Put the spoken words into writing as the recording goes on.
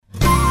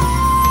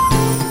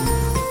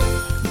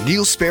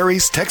Neil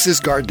Sperry's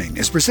Texas Gardening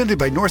is presented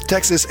by North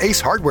Texas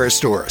Ace Hardware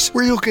Stores,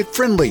 where you'll get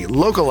friendly,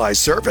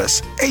 localized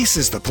service. Ace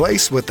is the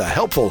place with the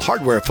helpful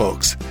hardware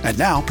folks. And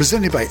now,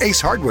 presented by Ace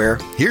Hardware,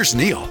 here's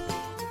Neil.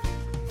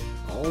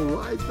 All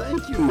right,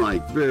 thank you,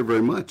 Mike, very,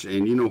 very much.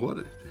 And you know what?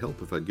 It'd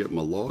help if I'd get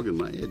my log and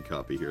my ad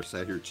copy here.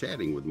 Sat here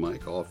chatting with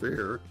Mike off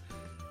air.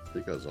 I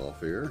think I was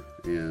off air,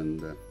 and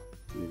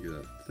get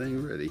a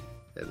thing ready.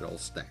 Had it all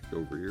stacked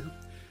over here.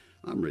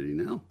 I'm ready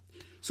now.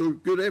 So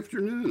good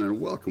afternoon and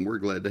welcome. We're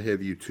glad to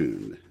have you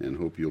tuned and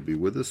hope you'll be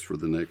with us for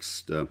the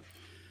next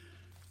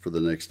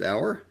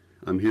hour.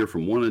 I'm here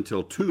from 1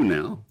 until 2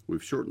 now.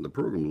 We've shortened the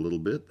program a little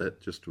bit.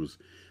 That just was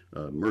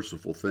a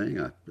merciful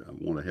thing. I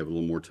want to have a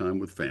little more time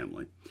with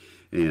family.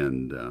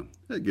 And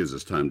that gives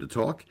us time to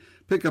talk.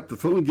 Pick up the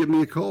phone, give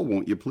me a call,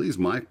 won't you please?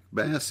 Mike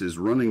Bass is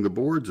running the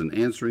boards and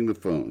answering the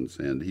phones,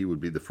 and he would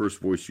be the first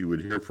voice you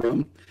would hear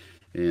from.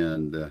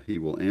 And he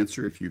will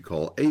answer if you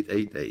call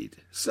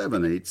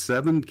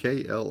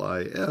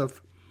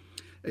 888-787-KLIF,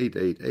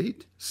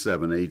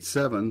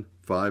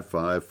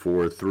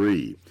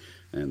 888-787-5543.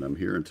 And I'm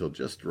here until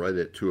just right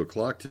at 2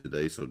 o'clock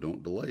today, so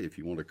don't delay. If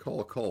you want to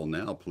call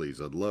now, please.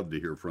 I'd love to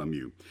hear from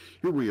you.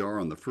 Here we are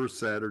on the first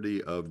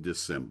Saturday of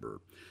December.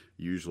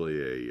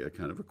 Usually a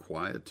kind of a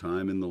quiet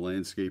time in the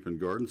landscape and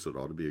garden, so it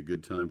ought to be a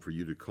good time for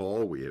you to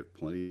call. We have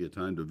plenty of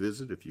time to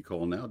visit. If you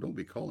call now, don't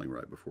be calling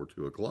right before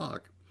 2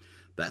 o'clock.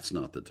 That's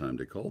not the time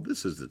to call.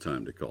 This is the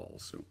time to call.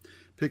 So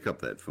pick up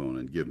that phone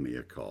and give me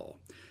a call.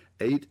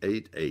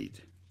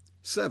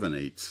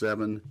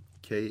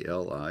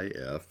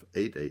 888-787-KLIF,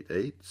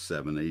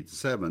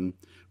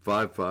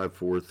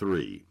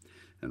 888-787-5543.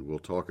 And we'll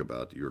talk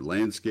about your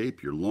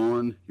landscape, your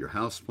lawn, your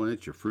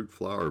houseplant, your fruit,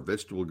 flower,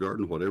 vegetable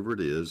garden, whatever it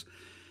is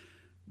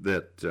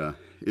that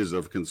is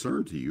of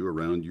concern to you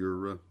around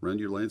your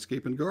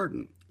landscape and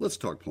garden. Let's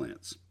talk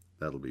plants.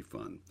 That'll be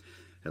fun.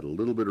 Had a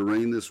little bit of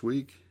rain this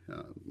week.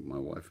 My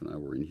wife and I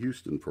were in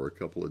Houston for a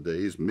couple of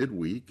days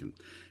midweek and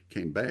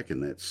came back in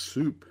that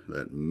soup,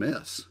 that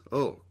mess.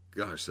 Oh,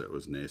 gosh, that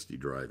was nasty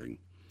driving.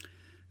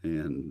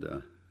 And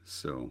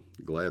so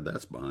glad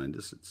that's behind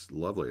us. It's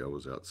lovely. I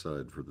was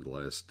outside for the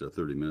last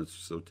 30 minutes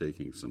or so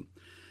taking some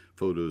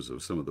photos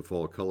of some of the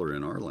fall color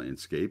in our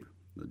landscape.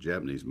 The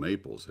Japanese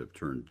maples have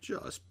turned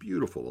just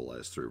beautiful the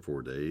last 3 or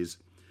 4 days.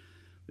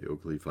 The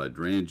oak leaf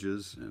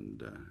hydrangeas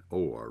and,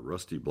 our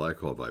rusty black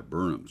haw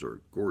viburnums are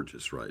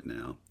gorgeous right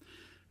now.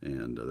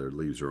 And their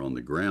leaves are on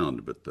the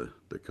ground, but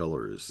the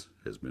color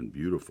has been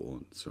beautiful.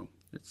 And so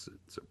it's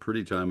a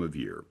pretty time of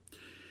year.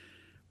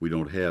 We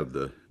don't have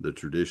the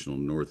traditional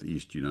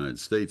northeast United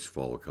States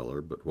fall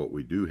color, but what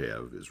we do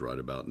have is right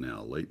about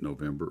now, late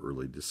November,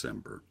 early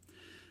December.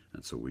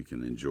 And so we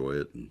can enjoy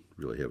it and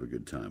really have a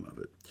good time of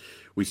it.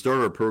 We start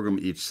our program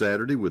each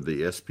Saturday with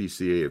the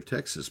SPCA of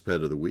Texas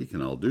Pet of the Week,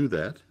 and I'll do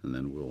that, and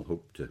then we'll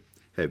hope to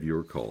have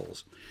your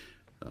calls.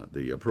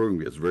 The program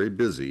gets very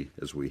busy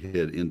as we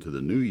head into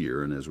the new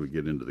year and as we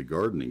get into the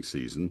gardening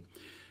season.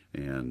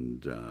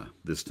 And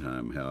this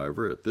time,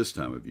 however, at this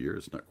time of year,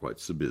 it's not quite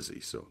so busy.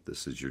 So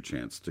this is your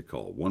chance to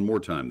call. One more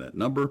time, that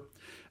number,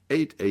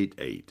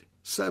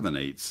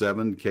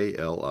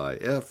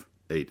 888-787-KLIF,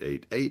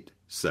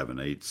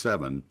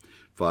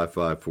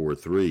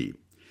 888-787-5543.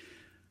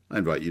 I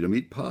invite you to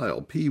meet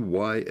Pyle,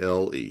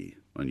 P-Y-L-E.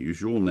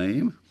 Unusual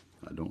name.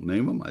 I don't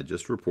name them, I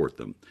just report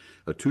them.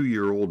 A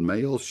 2-year-old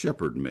male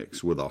shepherd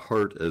mix with a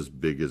heart as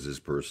big as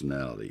his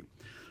personality.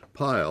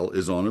 Pyle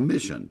is on a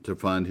mission to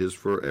find his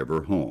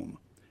forever home,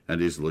 and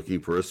he's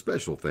looking for a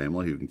special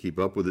family who can keep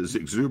up with his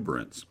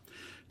exuberance.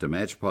 To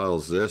match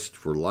Pyle's zest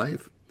for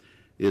life,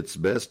 it's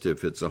best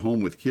if it's a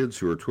home with kids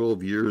who are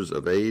 12 years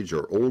of age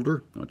or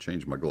older. I'll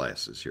change my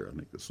glasses here. I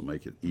think this will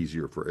make it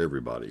easier for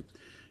everybody.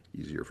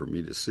 Easier for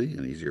me to see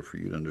and easier for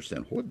you to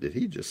understand. What did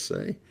he just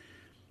say?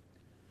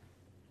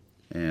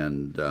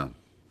 And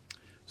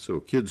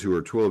so kids who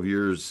are 12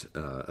 years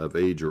of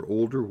age or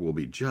older will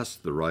be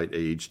just the right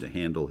age to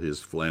handle his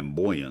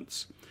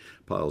flamboyance.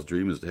 Pyle's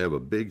dream is to have a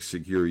big,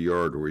 secure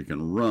yard where he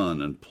can run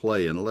and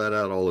play and let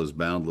out all his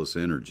boundless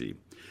energy.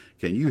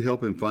 Can you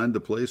help him find the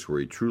place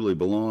where he truly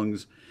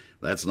belongs?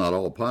 That's not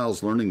all.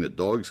 Pyle's learning that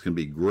dogs can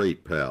be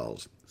great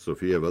pals. So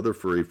if you have other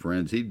furry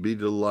friends, he'd be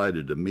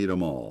delighted to meet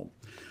them all.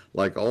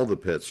 Like all the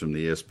pets from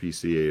the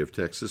SPCA of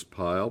Texas,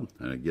 Pyle,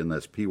 and again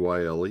that's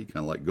P-Y-L-E,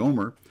 kind of like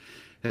Gomer,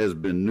 has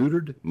been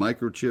neutered,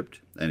 microchipped,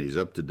 and he's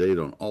up to date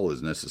on all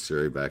his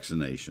necessary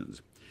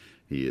vaccinations.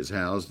 He is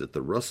housed at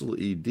the Russell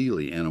E.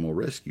 Dealey Animal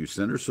Rescue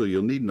Center, so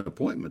you'll need an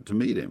appointment to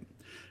meet him.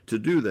 To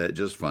do that,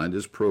 just find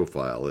his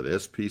profile at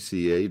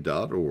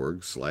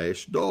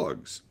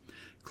spca.org/dogs.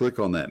 Click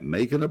on that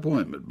Make an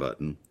Appointment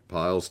button.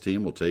 Pyle's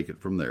team will take it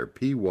from there,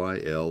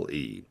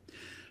 P-Y-L-E.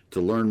 To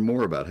learn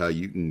more about how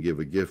you can give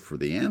a gift for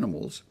the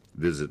animals,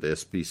 visit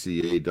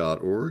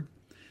spca.org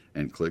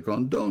and click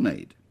on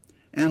Donate.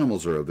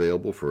 Animals are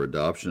available for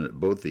adoption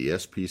at both the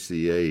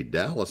SPCA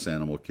Dallas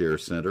Animal Care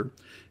Center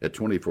at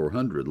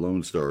 2400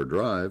 Lone Star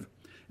Drive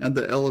and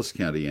the Ellis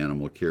County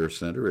Animal Care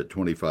Center at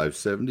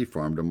 2570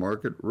 Farm to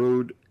Market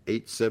Road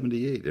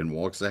 878 in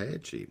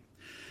Waxahachie.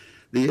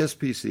 The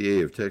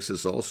SPCA of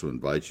Texas also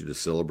invites you to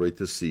celebrate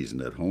the season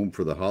at Home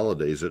for the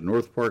Holidays at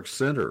North Park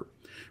Center.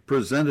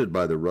 Presented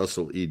by the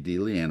Russell E.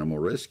 Dealey Animal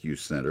Rescue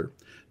Center,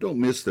 don't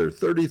miss their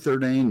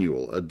 33rd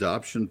annual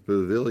Adoption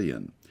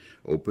Pavilion,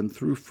 open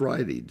through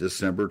Friday,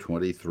 December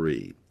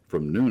 23,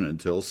 from noon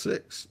until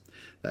 6.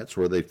 That's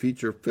where they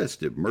feature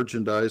festive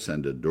merchandise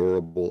and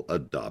adorable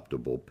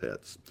adoptable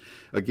pets.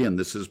 Again,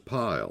 this is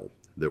Pile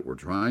that we're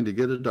trying to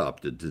get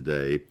adopted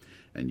today,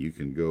 and you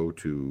can go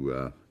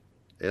to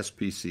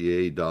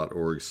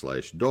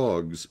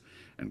spca.org/dogs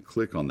and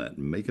click on that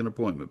Make an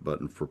Appointment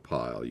button for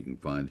Pile. You can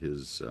find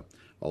his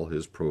all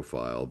his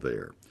profile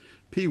there.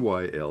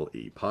 Pyle,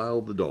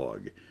 Pile the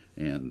dog.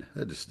 And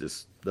that just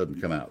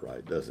doesn't come out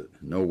right, does it?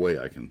 No way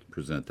I can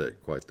present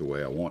that quite the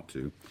way I want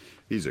to.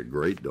 He's a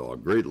great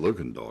dog, great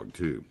looking dog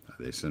too.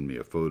 They send me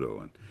a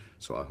photo, and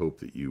so I hope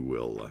that you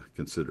will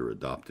consider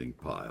adopting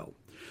Pile.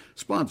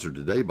 Sponsored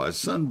today by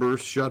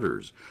Sunburst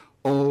Shutters.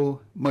 Oh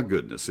my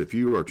goodness, if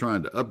you are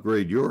trying to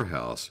upgrade your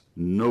house,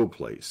 no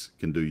place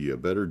can do you a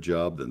better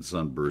job than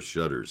Sunburst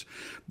Shutters.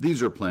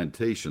 These are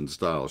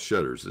plantation-style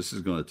shutters. This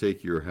is going to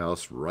take your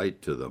house right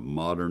to the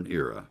modern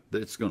era.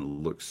 It's going to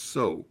look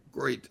so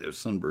great to have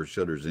Sunburst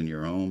Shutters in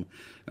your home.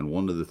 And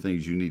one of the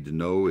things you need to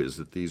know is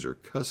that these are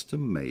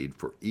custom-made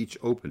for each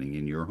opening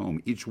in your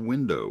home. Each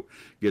window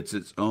gets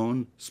its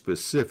own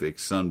specific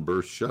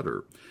Sunburst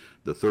shutter.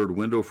 The third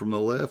window from the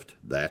left,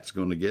 that's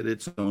going to get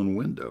its own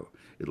window.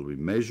 It'll be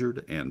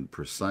measured and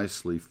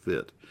precisely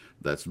fit.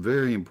 That's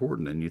very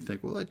important, and you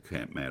think, well, that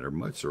can't matter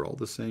much. They're all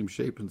the same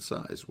shape and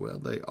size. Well,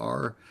 they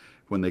are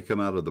when they come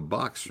out of the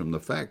box from the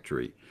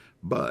factory.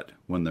 But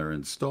when they're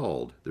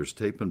installed, there's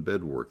tape and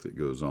bed work that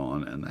goes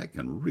on, and that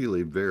can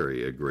really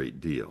vary a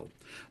great deal.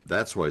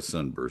 That's why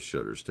Sunburst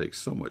Shutters take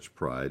so much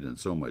pride and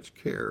so much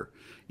care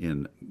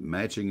in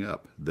matching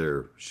up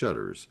their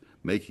shutters,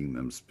 making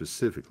them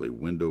specifically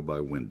window by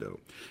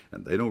window.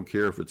 And they don't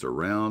care if it's a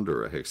round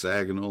or a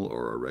hexagonal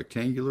or a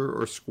rectangular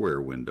or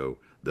square window,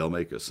 they'll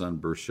make a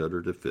Sunburst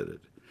shutter to fit it.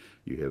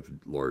 You have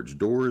large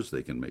doors,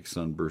 they can make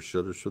Sunburst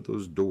shutters for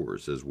those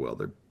doors as well.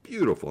 They're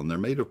beautiful, and they're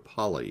made of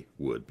poly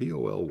wood,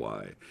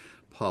 P-O-L-Y,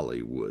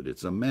 poly wood.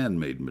 It's a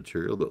man-made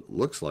material that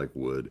looks like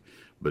wood,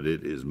 but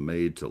it is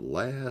made to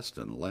last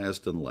and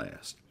last and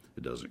last.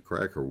 It doesn't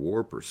crack or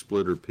warp or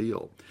split or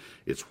peel.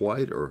 It's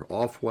white or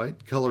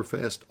off-white, color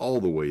fast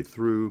all the way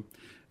through,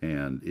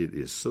 and it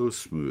is so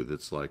smooth.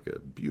 It's like a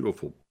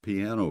beautiful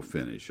piano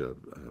finish, a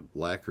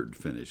lacquered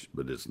finish,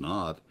 but it's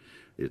not.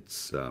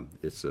 It's a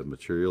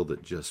material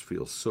that just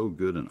feels so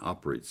good and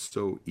operates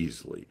so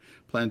easily.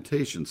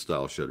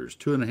 Plantation-style shutters,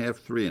 2.5,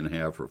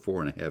 3.5, or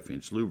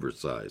 4.5-inch louver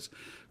size.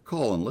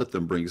 Call and let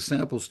them bring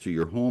samples to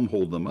your home,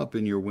 hold them up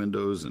in your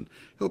windows, and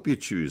help you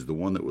choose the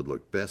one that would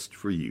look best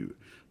for you.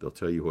 They'll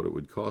tell you what it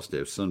would cost to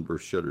have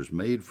Sunburst shutters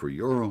made for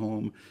your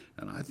home,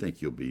 and I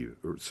think you'll be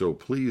so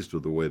pleased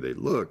with the way they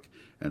look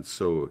and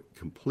so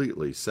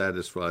completely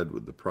satisfied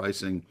with the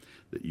pricing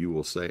that you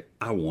will say,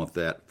 I want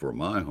that for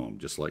my home,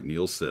 just like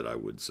Neil said I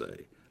would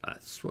say.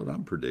 That's what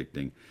I'm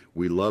predicting.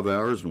 We love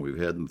ours, and we've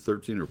had them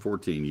 13 or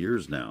 14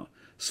 years now.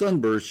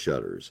 Sunburst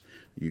Shutters.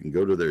 You can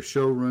go to their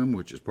showroom,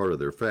 which is part of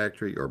their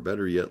factory, or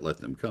better yet, let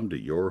them come to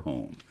your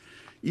home.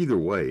 Either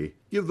way,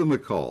 give them a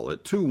call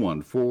at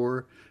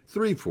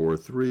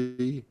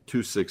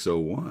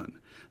 214-343-2601.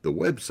 The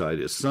website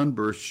is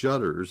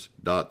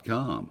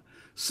sunburstshutters.com.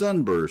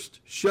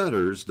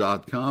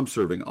 Sunburstshutters.com,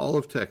 serving all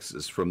of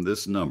Texas from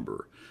this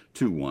number,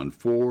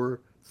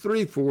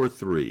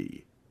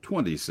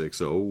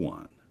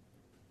 214-343-2601.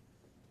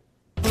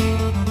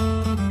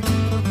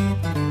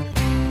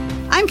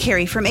 I'm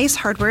Carrie from Ace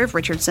Hardware of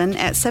Richardson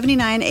at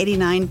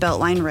 7989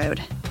 Beltline Road.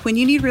 When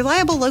you need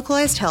reliable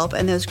localized help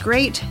and those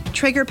great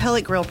Traeger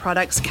pellet grill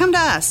products, come to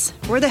us.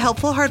 We're the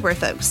helpful hardware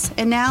folks.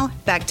 And now,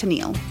 back to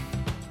Neil.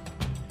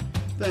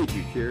 Thank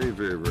you, Carrie,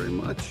 very, very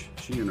much.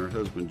 She and her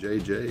husband,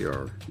 JJ,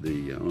 are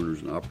the owners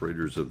and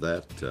operators of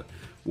that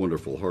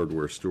wonderful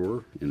hardware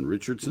store in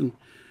Richardson.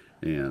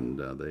 And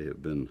they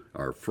have been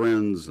our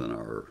friends and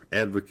our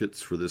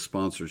advocates for this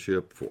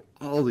sponsorship for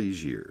all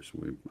these years.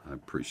 I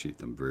appreciate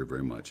them very,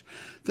 very much.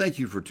 Thank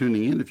you for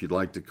tuning in. If you'd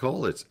like to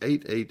call, it's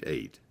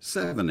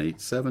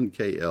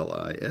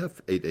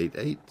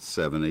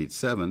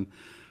 888-787-KLIF,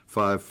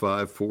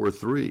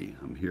 888-787-5543.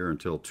 I'm here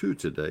until 2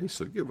 today,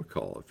 so give a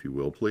call if you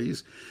will,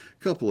 please.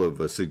 A couple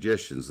of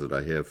suggestions that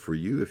I have for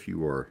you if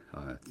you are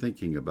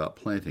thinking about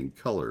planting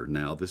color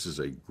now. This is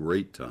a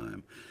great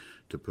time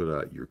to put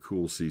out your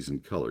cool season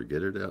color.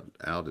 Get it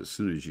out as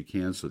soon as you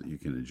can so that you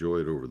can enjoy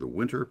it over the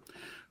winter.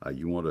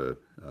 You want to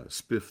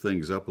spiff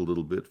things up a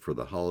little bit for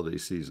the holiday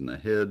season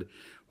ahead.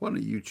 Why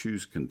don't you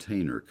choose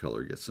container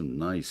color? Get some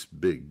nice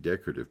big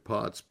decorative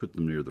pots, put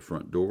them near the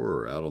front door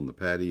or out on the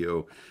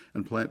patio,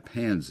 and plant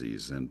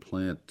pansies and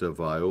plant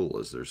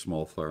violas. They're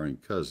small flowering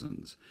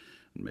cousins.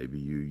 And maybe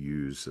you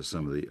use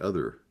some of the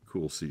other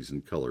cool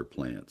season color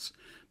plants.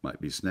 Might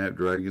be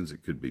snapdragons,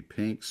 it could be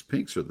pinks.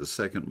 Pinks are the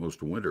second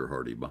most winter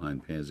hardy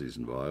behind pansies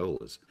and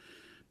violas.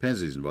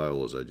 Pansies and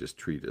violas I just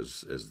treat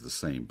as the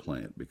same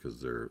plant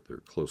because they're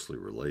closely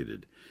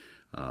related.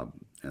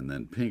 And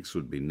then pinks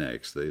would be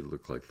next. They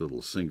look like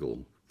little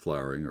single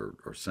flowering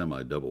or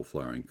semi-double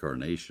flowering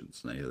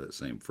carnations, and they have that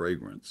same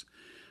fragrance.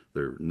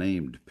 They're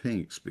named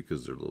pinks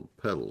because their little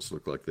petals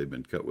look like they've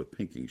been cut with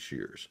pinking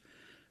shears.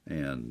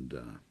 And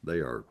they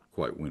are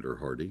quite winter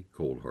hardy,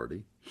 cold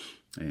hardy.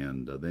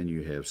 And then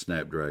you have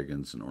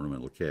snapdragons and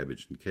ornamental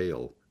cabbage and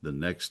kale, the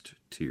next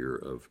tier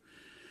of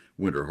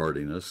winter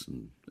hardiness,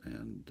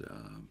 and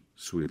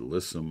sweet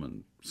alyssum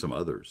and some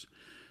others.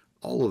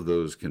 All of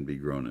those can be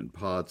grown in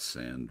pots,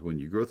 and when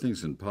you grow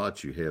things in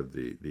pots, you have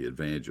the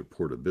advantage of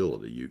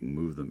portability. You can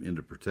move them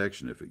into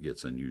protection if it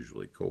gets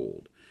unusually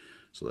cold.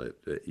 So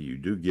that you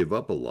do give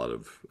up a lot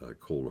of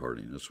cold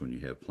hardiness when you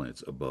have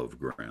plants above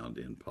ground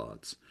in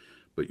pots,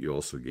 but you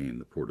also gain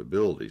the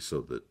portability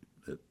so that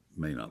it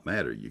may not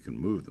matter. You can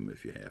move them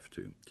if you have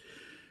to.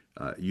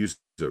 Use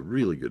a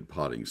really good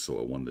potting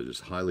soil, one that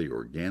is highly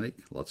organic,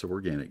 lots of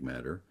organic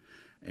matter,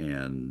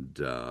 and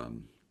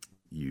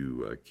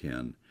you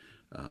can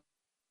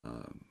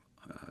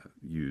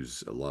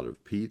use a lot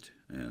of peat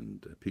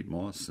and peat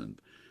moss and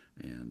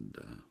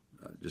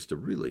just a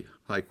really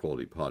high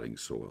quality potting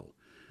soil,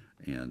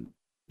 and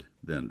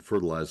then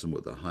fertilize them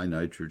with a high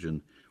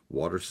nitrogen,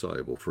 water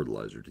soluble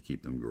fertilizer to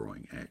keep them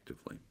growing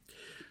actively.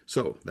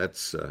 So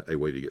that's a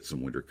way to get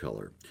some winter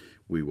color.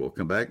 We will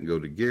come back and go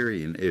to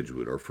Gary in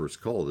Edgewood, our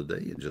first call of the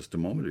day, in just a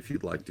moment. If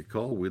you'd like to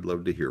call, we'd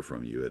love to hear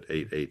from you at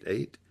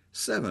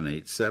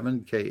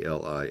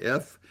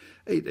 888-787-KLIF,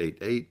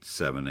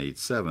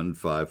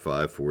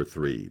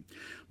 888-787-5543.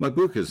 My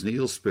book is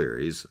Neil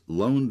Sperry's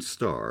Lone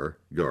Star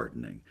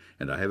Gardening,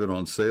 and I have it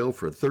on sale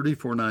for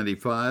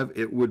 $34.95.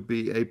 It would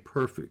be a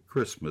perfect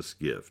Christmas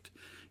gift.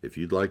 If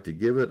you'd like to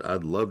give it,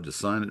 I'd love to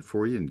sign it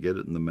for you and get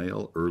it in the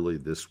mail early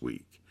this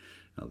week.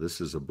 Now,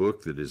 this is a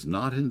book that is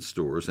not in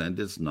stores and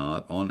it's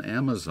not on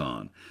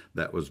Amazon.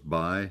 That was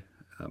by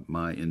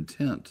my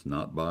intent,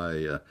 not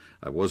by,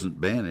 I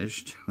wasn't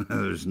banished.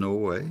 There's no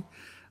way.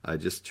 I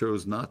just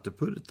chose not to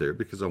put it there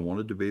because I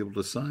wanted to be able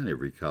to sign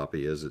every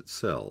copy as it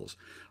sells.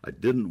 I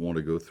didn't want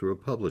to go through a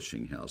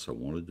publishing house. I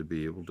wanted to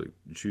be able to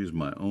choose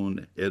my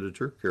own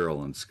editor,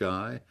 Carolyn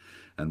Skye,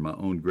 and my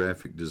own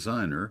graphic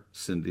designer,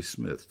 Cindy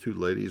Smith, two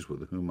ladies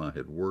with whom I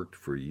had worked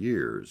for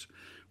years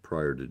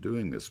prior to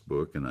doing this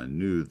book, and I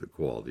knew the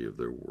quality of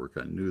their work.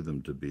 I knew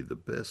them to be the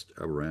best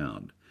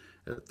around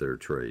at their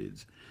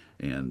trades,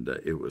 and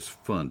it was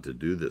fun to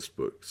do this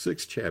book.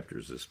 6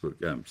 chapters, this book,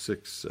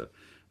 6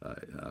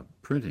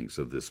 printings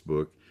of this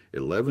book,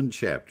 11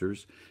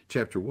 chapters.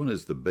 Chapter 1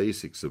 is the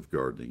basics of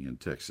gardening in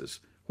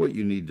Texas, what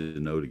you need to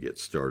know to get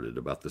started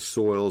about the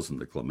soils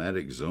and the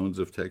climatic zones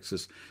of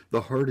Texas,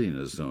 the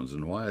hardiness zones,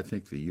 and why I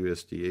think the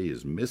USDA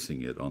is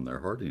missing it on their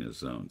hardiness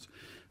zones.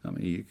 I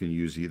mean, you can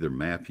use either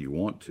map you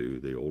want to,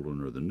 the old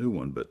one or the new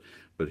one, but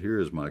here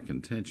is my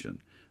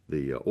contention.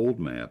 The old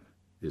map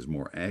is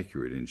more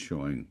accurate in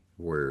showing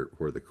where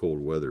the cold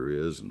weather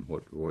is and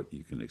what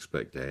you can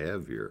expect to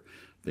have here.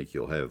 I think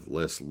you'll have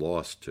less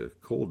loss to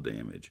cold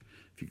damage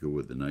if you go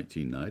with the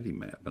 1990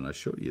 map, and I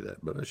show you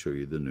that, but I show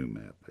you the new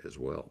map as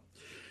well.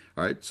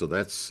 All right, so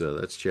that's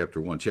chapter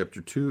 1.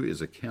 Chapter 2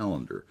 is a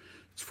calendar.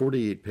 It's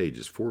 48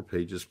 pages, 4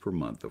 pages per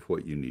month of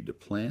what you need to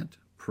plant,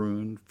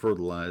 prune,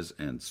 fertilize,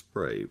 and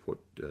spray, what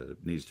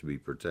needs to be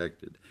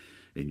protected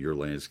in your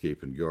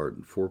landscape and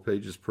garden. 4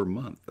 pages per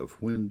month of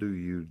when do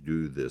you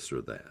do this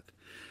or that.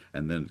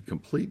 And then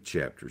complete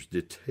chapters,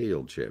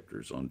 detailed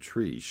chapters on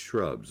trees,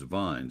 shrubs,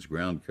 vines,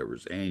 ground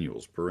covers,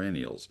 annuals,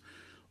 perennials,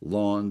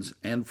 lawns,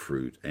 and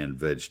fruit and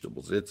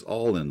vegetables. It's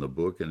all in the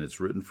book, and it's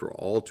written for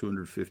all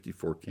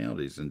 254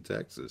 counties in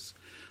Texas.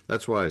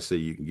 That's why I say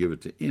you can give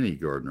it to any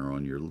gardener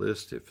on your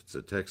list if it's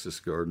a Texas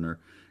gardener,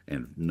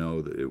 and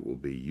know that it will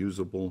be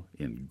usable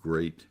in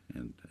great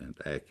and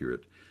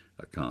accurate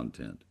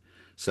content.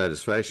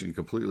 Satisfaction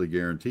completely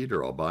guaranteed,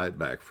 or I'll buy it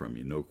back from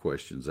you. No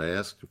questions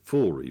asked.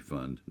 Full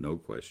refund, no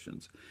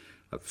questions.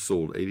 I've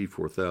sold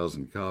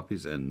 84,000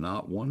 copies, and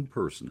not one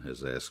person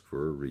has asked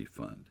for a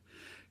refund.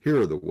 Here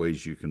are the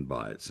ways you can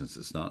buy it. Since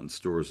it's not in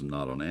stores and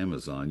not on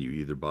Amazon, you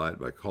either buy it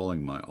by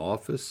calling my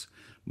office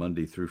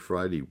Monday through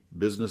Friday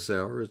business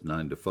hours,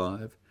 9 to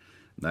 5.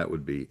 That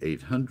would be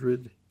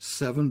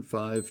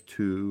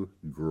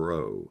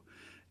 800-752-GROW.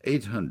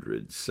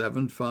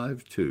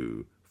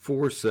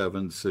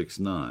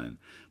 800-752-4769.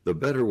 The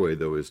better way,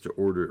 though, is to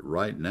order it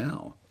right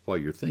now while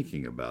you're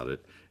thinking about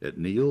it at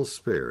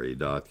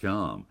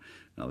neilsperry.com.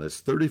 Now,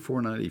 that's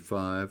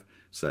 $34.95,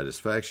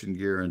 satisfaction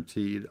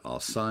guaranteed.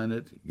 I'll sign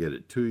it, get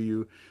it to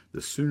you.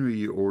 The sooner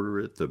you order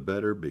it, the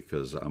better,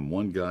 because I'm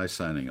one guy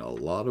signing a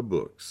lot of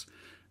books,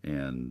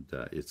 and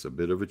it's a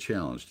bit of a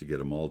challenge to get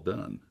them all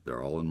done.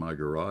 They're all in my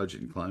garage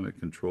in climate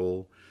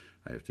control.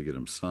 I have to get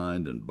them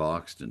signed and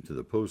boxed into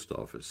the post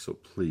office, so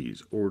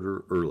please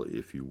order early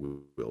if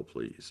you will,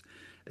 please.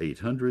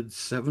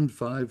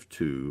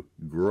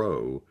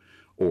 800-752-GROW,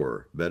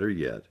 or better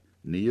yet,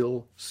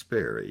 Neil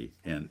Sperry,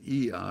 and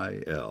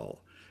EILSPERRY.com.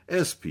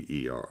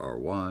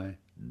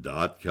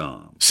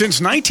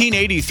 Since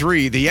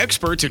 1983, the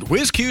experts at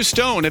WizQ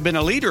Stone have been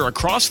a leader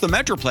across the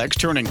Metroplex,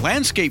 turning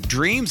landscape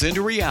dreams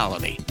into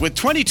reality. With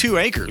 22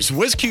 acres,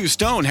 WizQ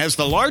Stone has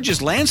the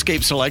largest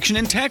landscape selection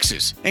in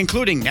Texas,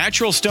 including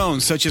natural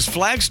stones such as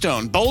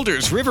flagstone,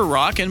 boulders, river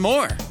rock, and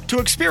more. To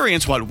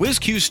experience what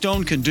WizQ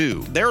Stone can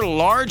do, their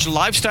large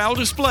lifestyle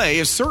display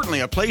is certainly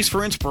a place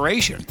for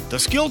inspiration. The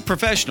skilled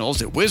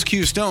professionals at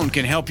WizQ Stone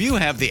can help you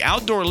have the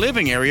outdoor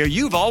living area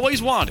you've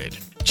always wanted.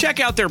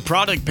 Check out their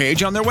product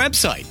page on their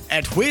website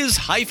at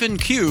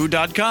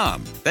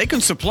whiz-q.com. They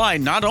can supply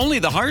not only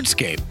the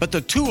hardscape, but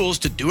the tools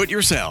to do it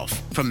yourself.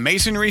 From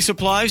masonry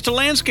supplies to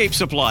landscape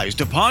supplies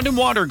to pond and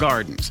water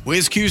gardens,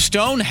 WizQ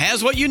Stone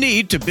has what you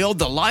need to build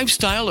the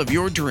lifestyle of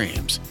your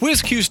dreams.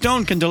 WizQ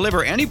Stone can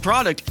deliver any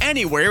product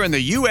anywhere in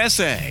the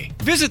USA.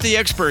 Visit the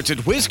experts at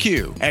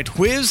WizQ at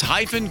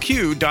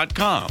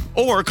whiz-q.com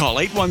or call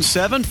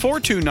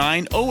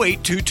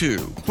 817-429-0822.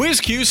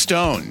 WizQ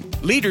Stone,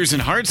 leaders in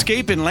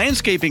hardscape and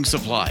landscaping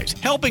supplies,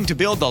 helping to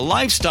build the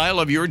lifestyle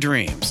of your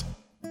dreams.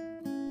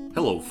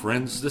 Hello,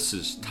 friends. This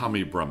is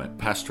Tommy Brummett,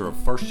 pastor of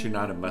First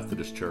United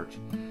Methodist Church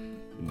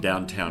in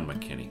downtown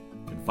McKinney,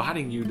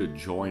 inviting you to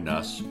join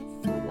us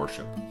for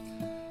worship.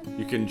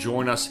 You can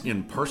join us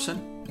in person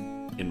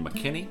in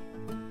McKinney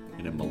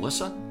and in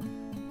Melissa,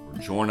 or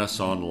join us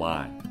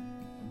online.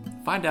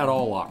 Find out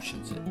all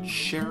options at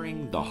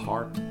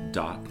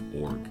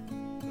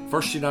sharingtheheart.org.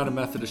 First United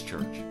Methodist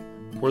Church,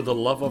 where the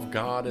love of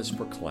God is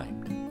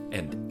proclaimed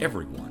and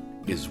everyone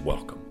is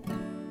welcome.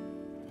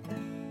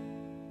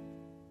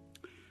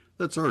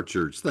 That's our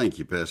church. Thank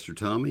you, Pastor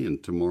Tommy.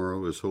 And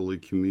tomorrow is Holy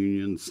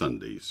Communion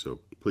Sunday, so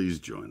please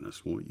join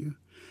us, won't you?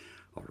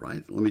 All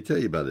right, let me tell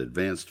you about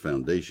Advanced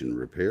Foundation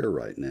Repair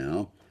right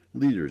now.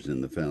 Leaders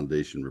in the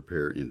foundation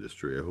repair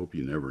industry. I hope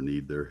you never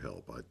need their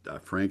help. I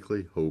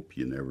frankly hope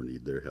you never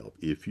need their help.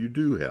 If you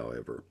do,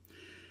 however,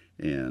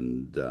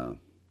 and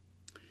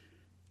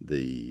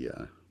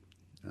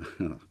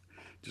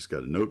just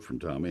got a note from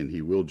Tommy, and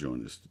he will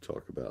join us to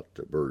talk about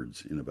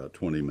birds in about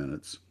 20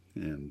 minutes,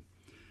 and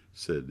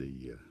said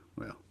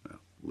well,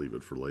 leave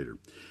it for later.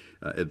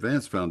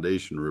 Advanced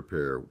Foundation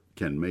Repair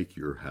can make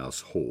your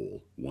house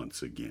whole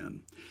once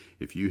again.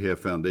 If you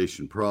have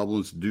foundation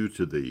problems due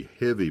to the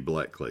heavy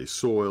black clay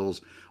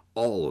soils,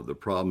 all of the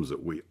problems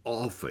that we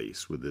all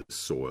face with this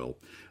soil,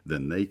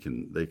 then they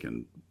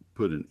can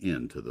put an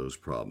end to those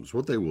problems.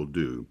 What they will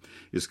do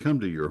is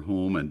come to your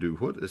home and do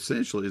what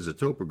essentially is a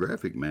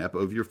topographic map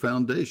of your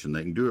foundation.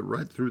 They can do it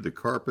right through the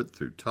carpet,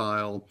 through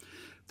tile,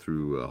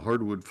 through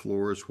hardwood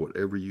floors,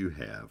 whatever you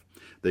have.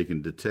 They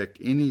can detect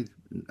any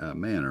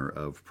manner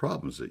of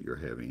problems that you're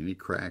having, any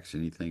cracks,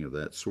 anything of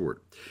that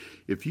sort.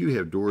 If you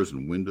have doors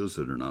and windows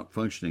that are not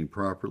functioning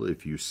properly,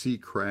 if you see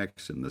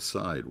cracks in the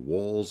side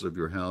walls of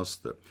your house,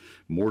 the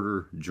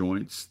mortar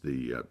joints,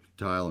 the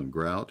tile and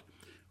grout,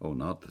 oh,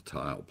 not the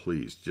tile,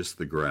 please, just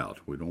the grout.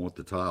 We don't want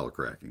the tile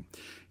cracking.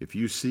 If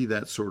you see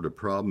that sort of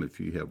problem, if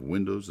you have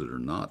windows that are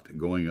not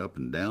going up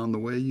and down the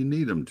way you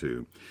need them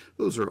to,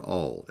 those are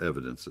all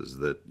evidences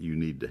that you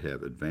need to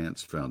have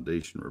Advanced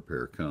Foundation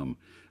Repair come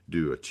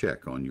do a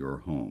check on your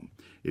home.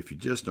 If you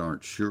just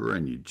aren't sure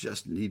and you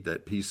just need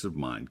that peace of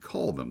mind,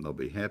 call them. They'll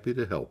be happy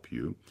to help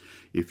you.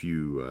 If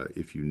you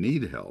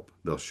need help,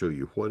 they'll show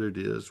you what it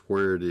is,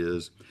 where it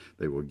is.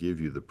 They will give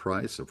you the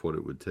price of what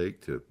it would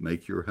take to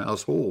make your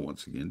house whole,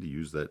 once again, to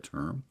use that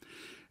term.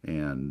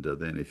 And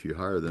then if you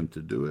hire them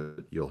to do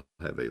it, you'll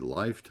have a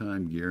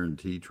lifetime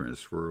guarantee,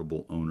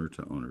 transferable owner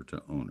to owner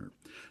to owner.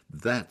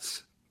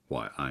 That's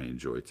why I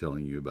enjoy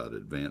telling you about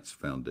Advanced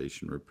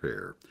Foundation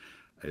Repair.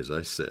 As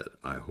I said,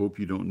 I hope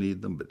you don't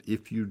need them, but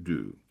if you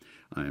do,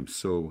 I am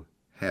so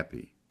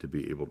happy to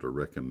be able to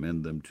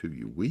recommend them to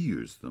you. We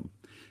use them,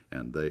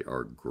 and they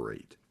are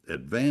great.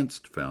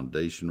 Advanced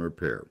Foundation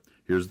Repair.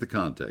 Here's the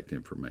contact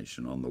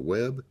information on the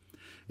web.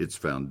 It's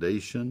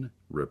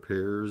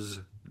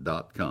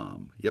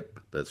foundationrepairs.com. Yep,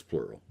 that's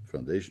plural.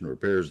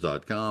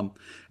 Foundationrepairs.com.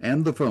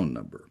 And the phone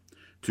number,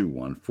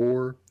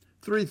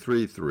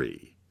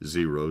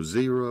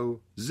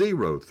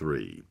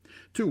 214-333-0003.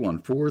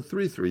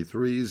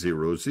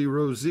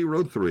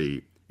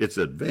 214-333-0003. It's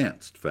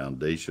Advanced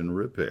Foundation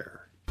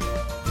Repair.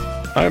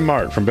 I'm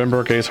Mark from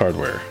Benbrook Ace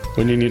Hardware.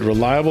 When you need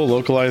reliable,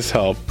 localized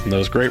help and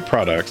those great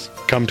products,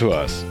 come to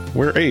us.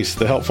 We're Ace,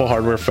 the helpful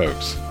hardware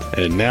folks.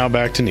 And now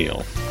back to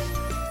Neil.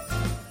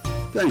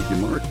 Thank you,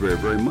 Mark, very,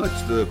 very much.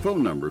 The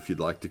phone number, if you'd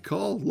like to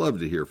call, love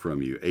to hear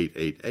from you,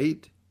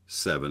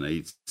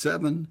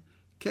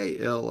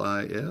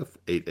 888-787-KLIF,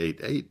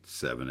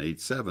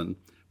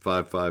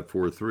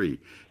 888-787-5543.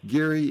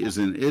 Gary is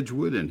in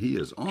Edgewood, and he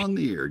is on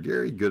the air.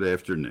 Gary, good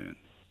afternoon.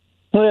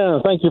 Yeah,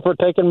 thank you for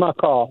taking my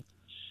call.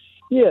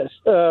 Yes,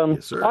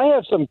 yes, sir.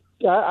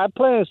 I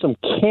planted some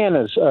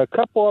cannas, a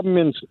couple of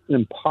them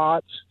in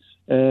pots,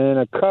 and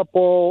a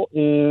couple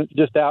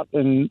just out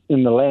in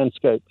the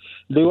landscape.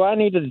 Do I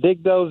need to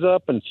dig those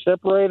up and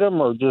separate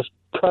them, or just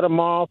cut them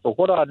off, or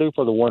what do I do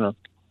for the winter?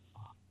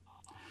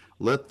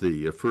 Let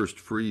the first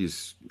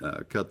freeze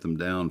cut them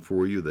down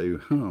for you.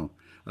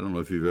 I don't know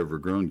if you've ever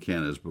grown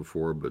cannas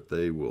before, but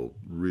they will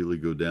really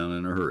go down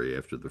in a hurry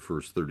after the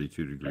first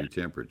 32-degree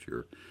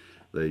temperature.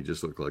 They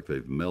just look like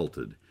they've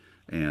melted.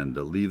 And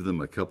leave them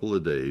a couple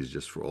of days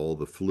just for all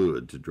the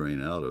fluid to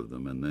drain out of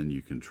them, and then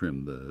you can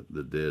trim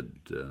the dead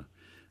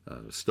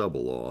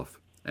stubble off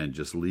and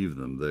just leave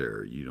them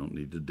there. You don't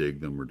need to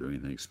dig them or do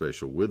anything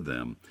special with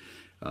them.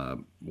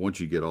 Once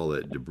you get all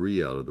that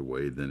debris out of the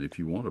way, then if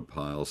you want to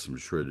pile some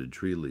shredded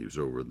tree leaves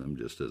over them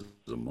just as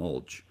a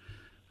mulch,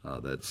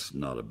 that's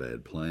not a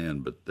bad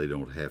plan, but they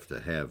don't have to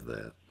have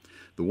that.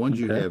 The ones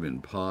you have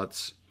in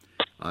pots,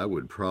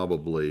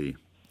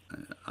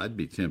 I'd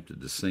be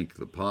tempted to sink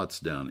the pots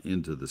down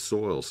into the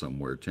soil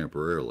somewhere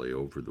temporarily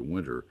over the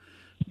winter,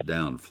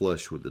 down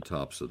flush with the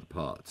tops of the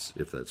pots,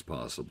 if that's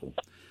possible.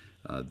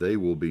 They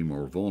will be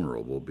more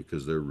vulnerable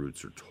because their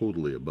roots are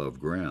totally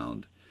above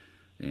ground,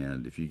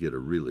 and if you get a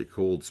really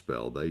cold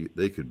spell,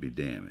 they could be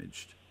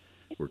damaged.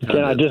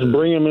 Can I just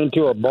bring them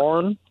into a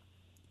barn?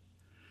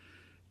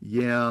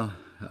 Yeah,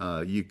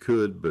 you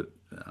could, but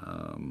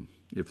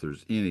if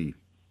there's any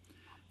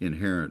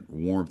inherent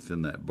warmth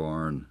in that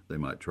barn, they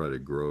might try to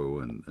grow,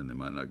 and they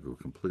might not go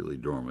completely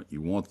dormant.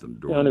 You want them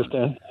dormant.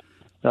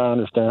 I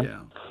understand.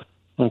 Yeah.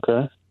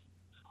 Okay,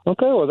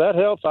 well, that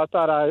helps. I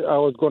thought I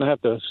was going to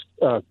have to,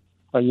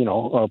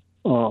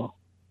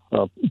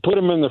 put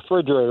them in the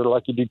refrigerator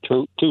like you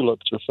do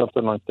tulips or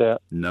something like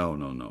that.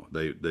 No.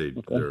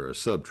 They're a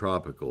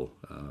subtropical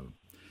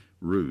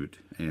root,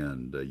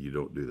 and you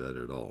don't do that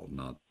at all.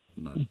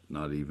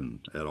 Not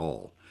even at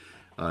all.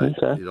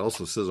 It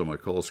also says on my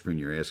call screen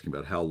you're asking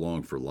about how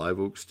long for live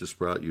oaks to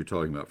sprout. You're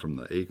talking about from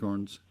the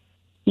acorns?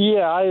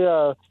 Yeah,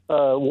 I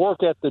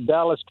work at the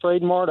Dallas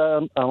Trade Mart. I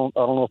don't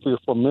know if you're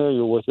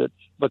familiar with it,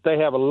 but they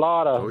have a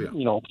lot of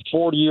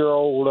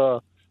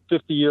 40-year-old,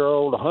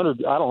 50-year-old,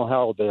 100. I don't know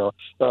how old they are,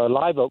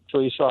 live oak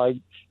trees. So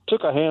I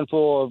took a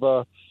handful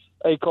of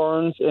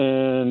acorns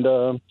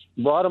and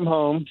brought them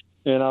home,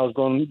 and I was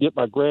going to get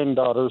my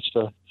granddaughters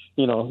to,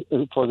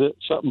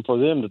 something for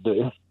them to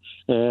do,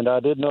 and I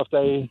didn't know if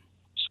they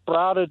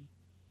sprouted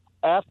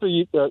after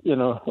you,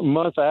 a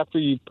month after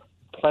you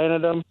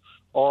planted them,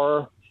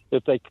 or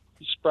if they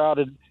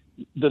sprouted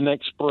the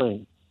next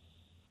spring.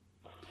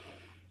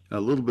 A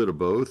little bit of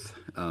both.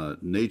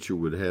 Nature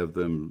would have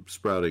them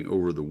sprouting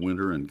over the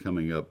winter and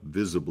coming up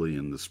visibly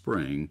in the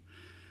spring.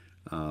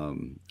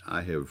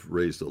 I have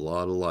raised a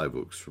lot of live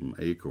oaks from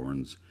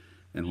acorns,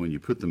 and when you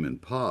put them in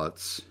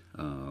pots,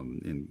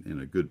 in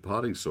a good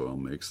potting soil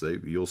mix,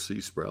 you'll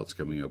see sprouts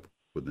coming up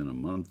within a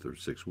month or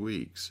 6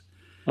 weeks.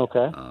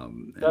 Okay.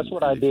 That's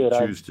what I did.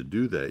 If you choose to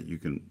do that, you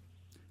can.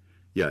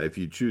 Yeah, if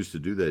you choose to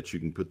do that, you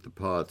can put the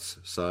pots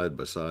side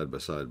by side by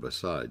side by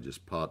side,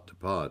 just pot to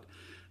pot.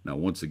 Now,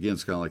 once again,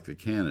 it's kind of like the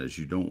cannas.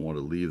 You don't want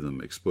to leave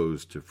them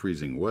exposed to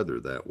freezing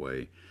weather that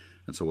way.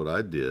 And so what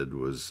I did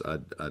was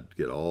I'd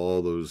get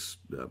all those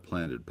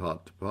planted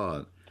pot to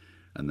pot,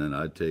 and then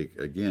I'd take,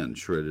 again,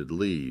 shredded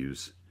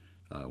leaves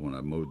when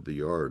I mowed the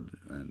yard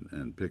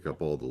and pick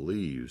up all the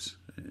leaves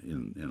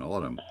in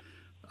autumn.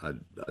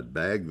 I'd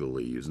bag the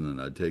leaves, and then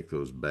I'd take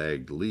those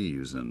bagged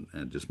leaves and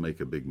just make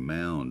a big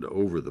mound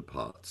over the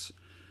pots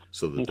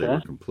so that they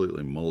were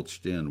completely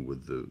mulched in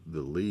with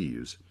the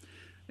leaves.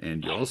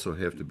 And you also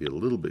have to be a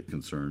little bit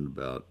concerned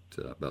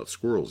about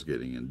squirrels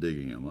getting and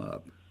digging them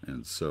up.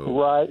 And so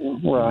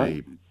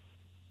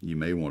you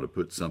may want to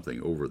put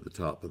something over the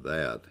top of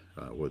that,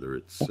 whether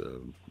it's a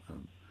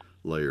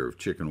layer of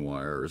chicken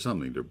wire or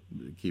something to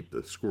keep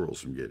the squirrels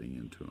from getting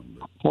into them.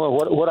 Well,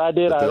 what I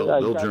did,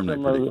 they'll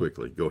germinate pretty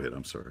quickly. Go ahead.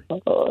 I'm sorry.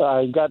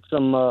 I got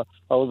some the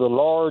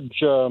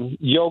large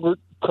yogurt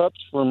cups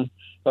from.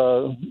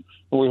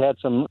 We had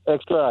some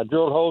extra. I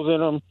drilled holes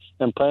in them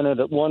and planted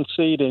one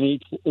seed in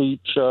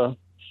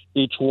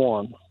each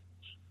one,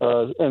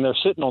 and they're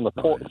sitting on the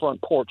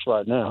front porch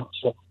right now.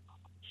 So,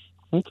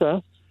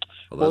 okay.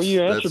 Well,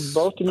 you answered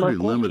both of my questions. Pretty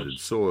limited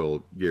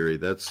soil, Gary.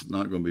 That's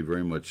not going to be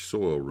very much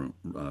soil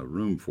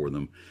room for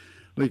them.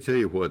 Let me tell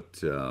you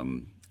what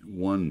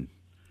one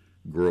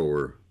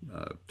grower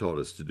taught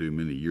us to do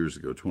many years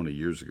ago, 20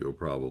 years ago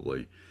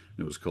probably.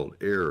 It was called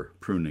air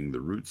pruning the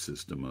root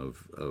system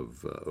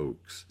of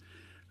oaks.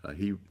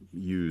 He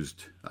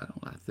used,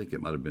 I think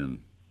it might have been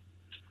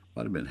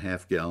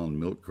half-gallon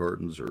milk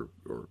cartons, or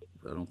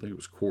I don't think it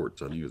was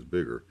quarts. I think it was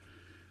bigger.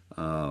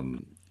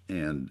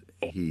 And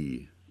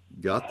he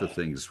got the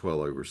things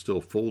while they were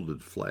still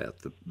folded flat,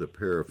 the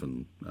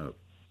paraffin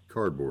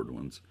cardboard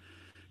ones.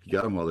 He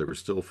got them while they were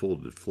still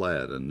folded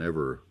flat and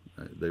never,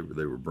 they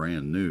were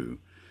brand new.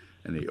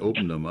 And he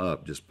opened them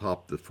up, just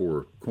popped the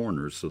four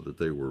corners so that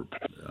they were,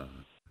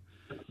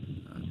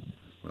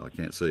 well, I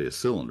can't say a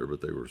cylinder,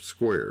 but they were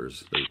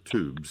squares. They were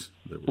tubes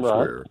that were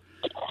square,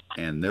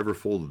 and never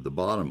folded the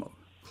bottom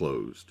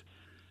closed,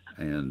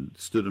 and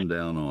stood them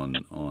down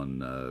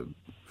on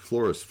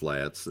florist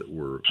flats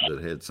that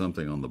had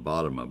something on the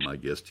bottom of them, I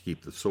guess, to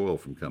keep the soil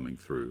from coming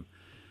through.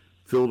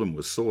 Filled them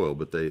with soil,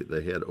 but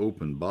they had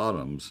open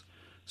bottoms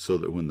so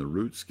that when the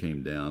roots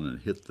came down and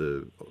hit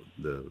the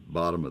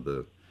bottom of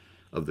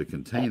the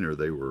container,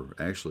 they were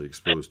actually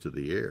exposed to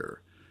the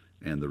air.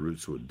 and the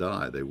roots would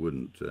die. They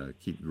wouldn't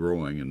keep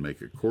growing and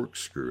make a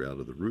corkscrew out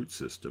of the root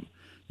system.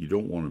 You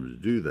don't want them to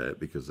do that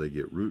because they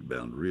get root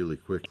bound really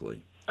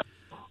quickly.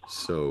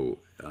 So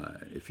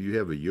if you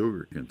have a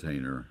yogurt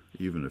container,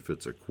 even if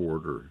it's a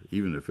quart or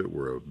even if it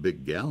were a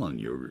big gallon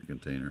yogurt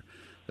container,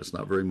 that's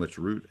not very much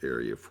root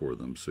area for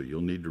them. So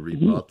you'll need to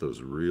repot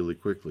those really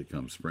quickly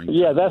come spring.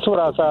 Yeah, that's what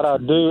I thought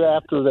I'd do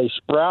after they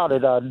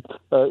sprouted. I'd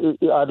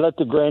let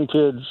the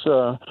grandkids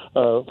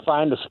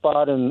find a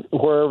spot in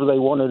wherever they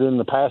wanted in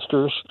the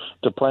pastures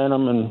to plant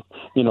them, and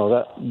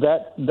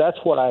that's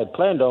what I had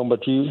planned on.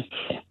 But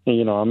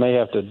I may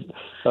have to.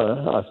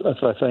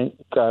 I think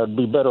I'd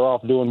be better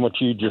off doing what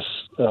you just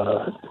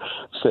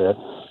said.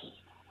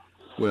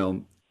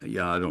 Well,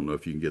 yeah, I don't know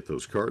if you can get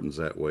those cartons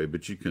that way,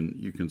 but you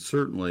can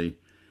certainly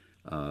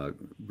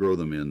grow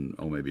them in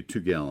maybe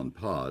 2-gallon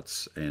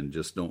pots, and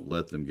just don't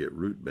let them get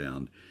root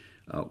bound.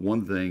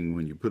 One thing,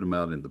 when you put them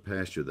out in the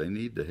pasture, they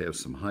need to have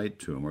some height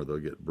to them or they'll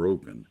get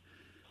broken.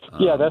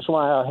 Yeah, that's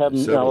why I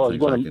haven't.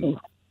 Go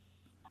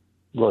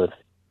ahead.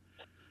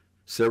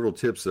 Several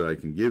tips that I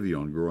can give you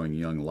on growing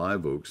young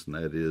live oaks, and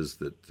that is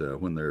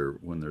that when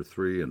they're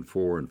 3 and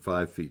 4 and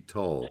 5 feet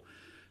tall,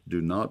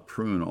 do not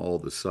prune all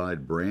the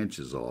side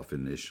branches off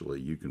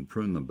initially. You can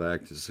prune them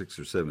back to 6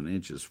 or 7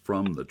 inches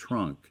from the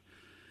trunk,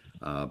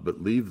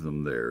 but leave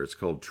them there. It's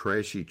called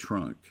trashy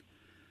trunk,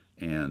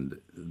 and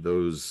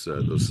those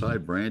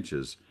side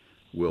branches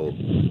will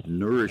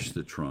nourish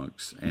the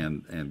trunks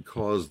and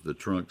cause the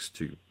trunks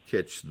to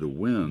catch the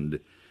wind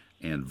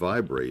and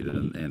vibrate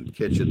and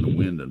catch in the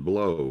wind and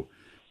blow,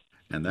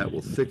 and that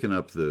will thicken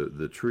up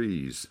the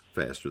trees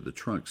faster, the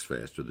trunks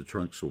faster. The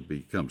trunks will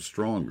become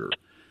stronger.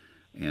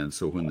 And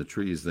so when the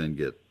trees then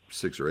get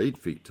 6 or 8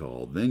 feet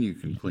tall, then you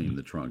can clean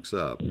the trunks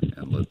up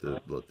and let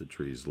the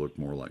trees look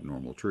more like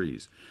normal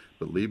trees.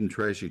 But leave them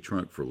trashy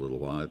trunk for a little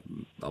while.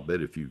 I'll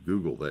bet if you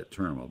Google that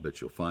term, I'll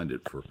bet you'll find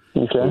it for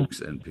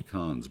oaks and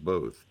pecans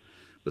both.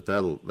 But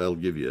that'll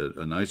give you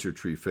a nicer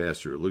tree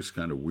faster. It looks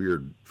kind of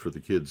weird for the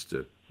kids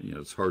to,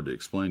 it's hard to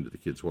explain to the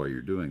kids why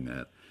you're doing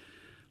that.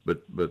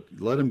 But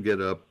let them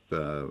get up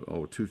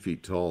 2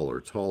 feet tall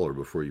or taller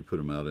before you put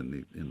them out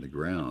in the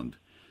ground,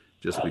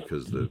 just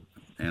because the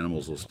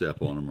animals will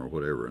step on them or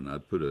whatever. And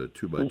I'd put a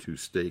 2x2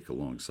 stake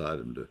alongside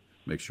them to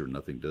make sure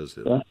nothing does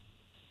hit them.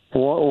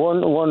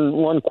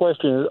 One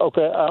question is,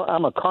 okay,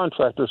 I'm a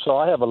contractor, so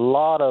I have a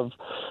lot of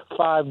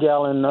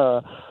 5-gallon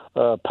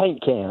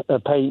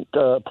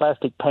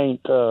plastic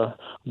paint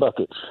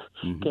buckets.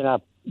 Mm-hmm. Can I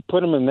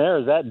put them in there?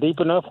 Is that deep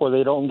enough where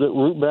they don't get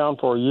root bound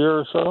for a year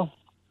or so?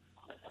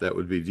 That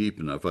would be deep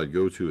enough. I'd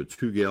go to a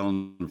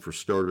 2-gallon for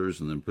starters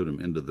and then put them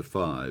into the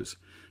 5s.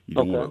 You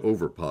don't want to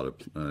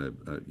overpot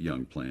a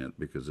young plant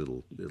because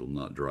it'll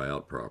not dry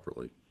out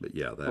properly. But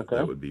yeah,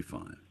 that would be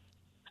fine.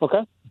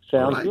 Okay,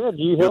 sounds good.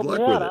 You helped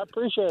me out. I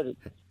appreciate it.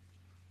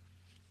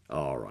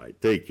 All right,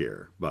 take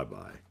care. Bye-bye.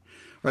 All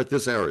right,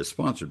 this hour is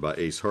sponsored by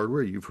Ace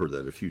Hardware. You've heard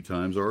that a few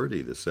times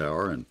already this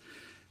hour,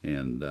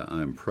 and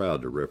I'm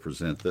proud to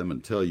represent them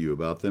and tell you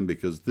about them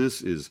because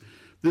this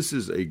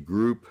is a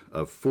group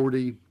of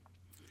 40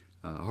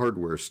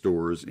 hardware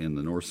stores in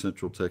the north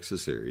central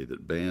Texas area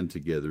that band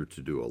together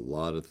to do a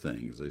lot of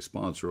things. They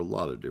sponsor a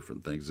lot of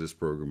different things. This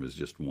program is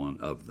just one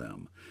of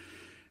them.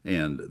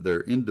 And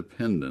they're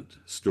independent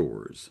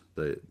stores.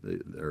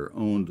 They're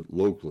owned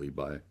locally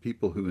by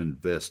people who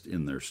invest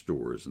in their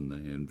stores and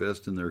they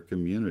invest in their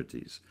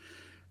communities.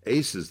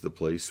 Ace is the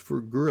place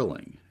for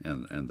grilling,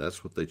 and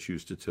that's what they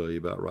choose to tell you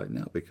about right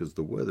now because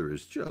the weather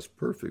is just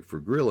perfect for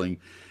grilling,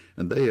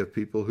 and they have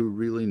people who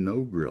really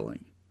know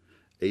grilling.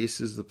 Ace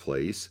is the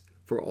place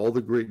for all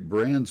the great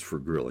brands for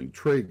grilling,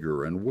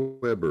 Traeger and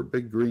Weber,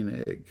 Big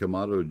Green Egg,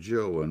 Kamado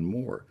Joe, and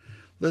more.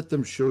 Let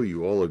them show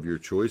you all of your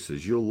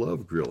choices. You'll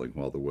love grilling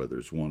while the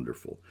weather's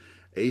wonderful.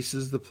 Ace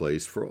is the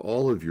place for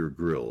all of your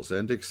grills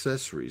and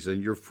accessories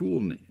and your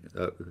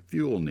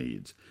fuel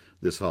needs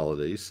this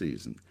holiday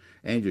season.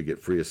 And you'll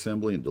get free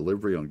assembly and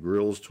delivery on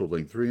grills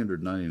totaling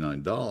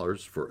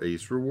 $399 for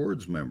Ace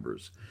Rewards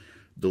members.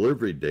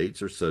 Delivery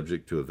dates are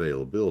subject to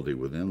availability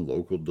within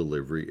local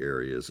delivery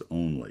areas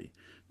only.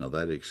 Now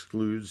that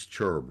excludes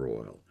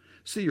charbroil.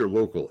 See your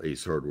local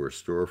Ace Hardware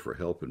store for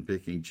help in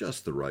picking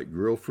just the right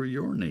grill for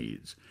your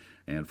needs.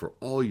 And for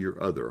all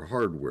your other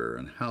hardware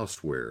and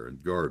houseware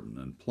and garden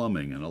and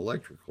plumbing and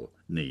electrical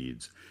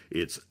needs,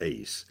 it's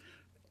Ace.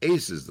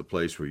 Ace is the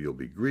place where you'll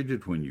be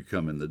greeted when you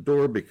come in the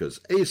door because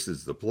Ace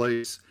is the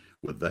place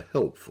with the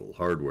helpful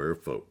hardware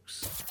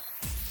folks.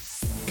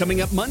 Coming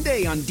up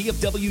Monday on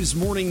DFW's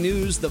Morning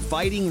News, the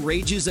fighting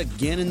rages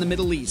again in the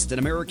Middle East, and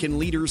American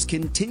leaders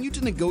continue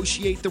to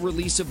negotiate the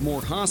release of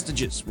more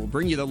hostages. We'll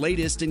bring you the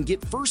latest and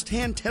get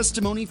firsthand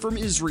testimony from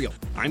Israel.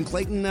 I'm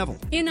Clayton Neville.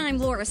 And I'm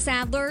Laura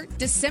Sadler.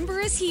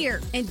 December is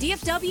here, and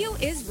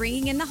DFW is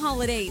ringing in the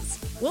holidays.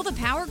 Will the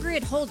power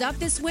grid hold up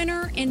this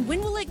winter, and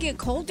when will it get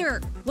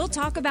colder? We'll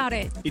talk about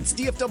it. It's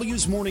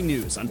DFW's Morning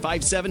News on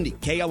 570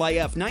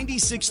 KLIF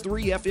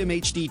 96.3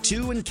 FM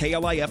HD2 and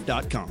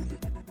KLIF.com.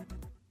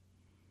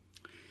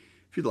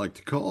 If you'd like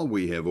to call,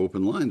 we have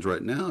open lines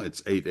right now.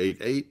 It's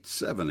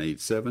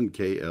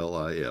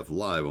 888-787-KLIF,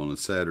 live on a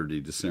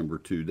Saturday, December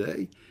 2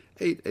 day,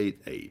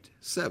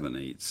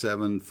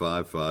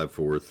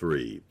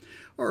 888-787-5543.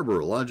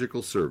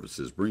 Arborilogical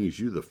Services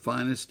brings you the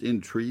finest in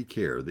tree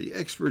care, the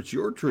experts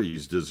your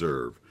trees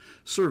deserve.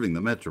 Serving the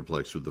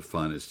Metroplex with the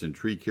finest in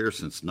tree care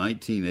since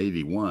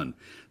 1981.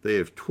 They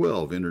have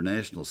 12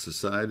 International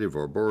Society of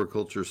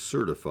Arboriculture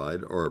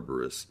certified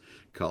arborists,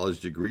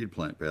 college-degreed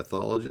plant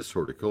pathologists,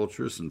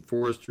 horticulturists, and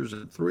foresters,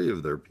 and 3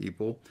 of their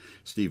people,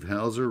 Steve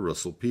Hauser,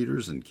 Russell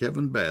Peters, and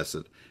Kevin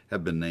Bassett,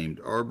 have been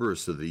named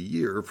Arborists of the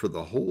Year for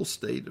the whole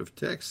state of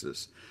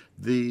Texas.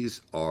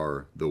 These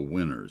are the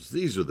winners.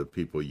 These are the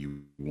people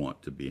you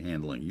want to be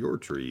handling your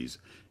trees,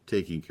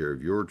 taking care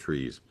of your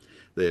trees.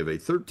 They have a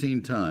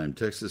 13-time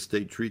Texas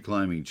State tree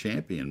climbing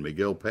champion,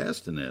 Miguel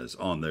Pastanez,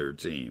 on their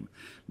team.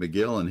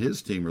 Miguel and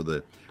his team are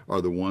the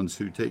ones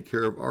who take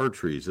care of our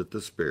trees at the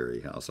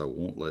Sperry house. I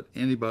won't let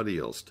anybody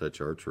else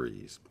touch our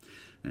trees.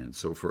 And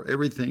so for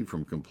everything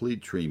from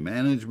complete tree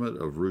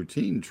management of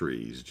routine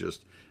trees,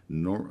 just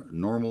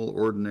normal,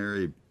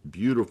 ordinary,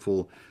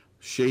 beautiful,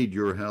 shade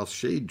your house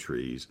shade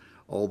trees,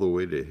 all the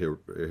way to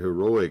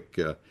heroic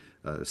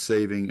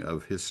saving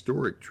of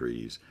historic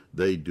trees,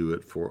 they do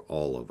it for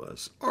all of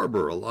us.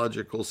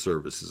 Arborilogical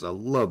Services. I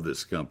love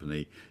this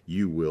company.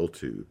 You will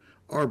too.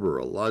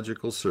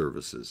 Arborilogical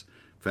Services,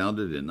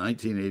 founded in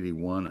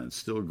 1981 and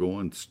still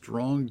going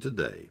strong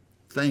today.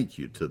 Thank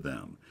you to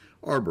them.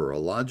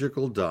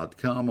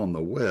 Arborilogical.com on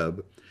the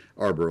web.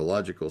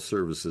 Arborilogical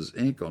Services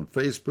Inc. on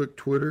Facebook,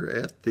 Twitter,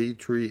 at The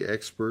Tree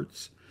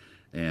Experts.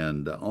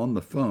 And on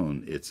the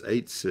phone, it's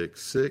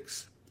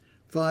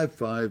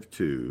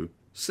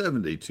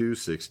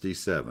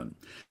 866-552-7267.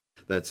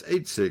 That's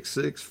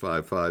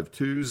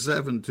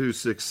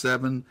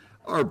 866-552-7267,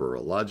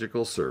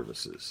 Arborilogical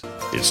Services.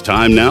 It's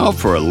time now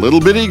for a little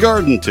bitty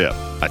garden tip.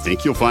 I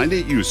think you'll find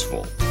it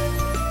useful.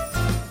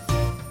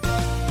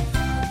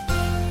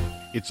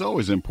 It's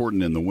always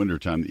important in the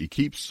wintertime that you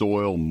keep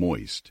soil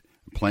moist.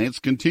 Plants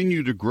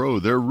continue to grow.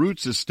 Their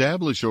roots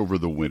establish over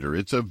the winter.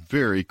 It's a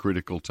very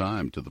critical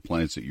time to the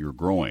plants that you're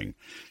growing.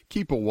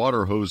 Keep a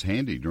water hose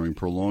handy during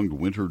prolonged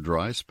winter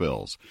dry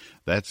spells.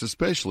 That's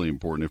especially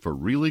important if a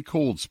really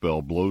cold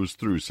spell blows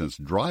through, since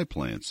dry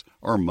plants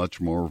are much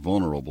more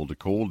vulnerable to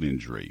cold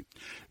injury.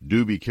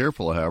 Do be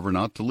careful, however,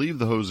 not to leave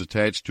the hose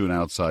attached to an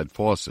outside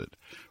faucet.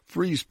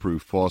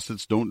 Freeze-proof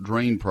faucets don't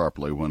drain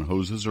properly when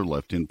hoses are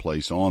left in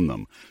place on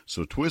them,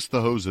 so twist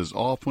the hoses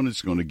off when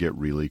it's going to get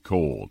really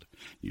cold.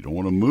 You don't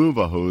want to move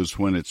a hose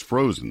when it's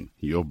frozen.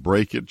 You'll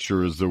break it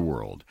sure as the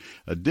world.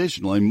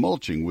 Additionally,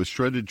 mulching with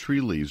shredded tree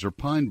leaves or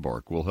pine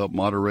bark will help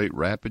moderate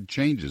rapid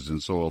changes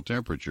in soil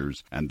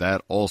temperatures, and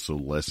that also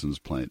lessens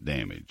plant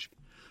damage.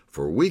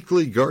 For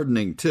weekly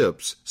gardening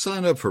tips,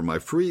 sign up for my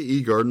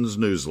free eGardens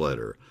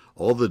newsletter.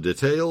 All the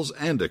details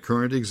and a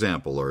current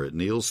example are at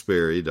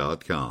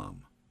neilsperry.com.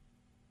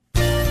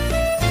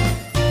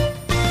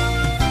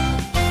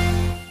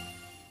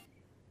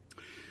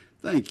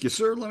 Thank you,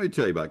 sir. Let me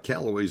tell you about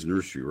Callaway's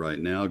Nursery right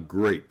now.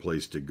 Great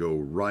place to go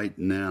right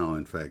now.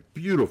 In fact,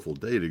 beautiful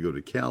day to go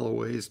to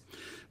Callaway's.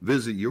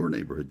 Visit your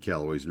neighborhood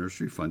Callaway's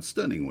Nursery. Find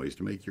stunning ways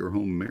to make your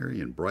home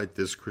merry and bright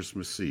this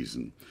Christmas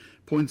season.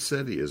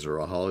 Poinsettias are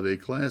a holiday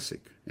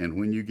classic, and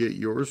when you get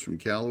yours from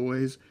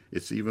Callaway's,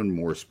 it's even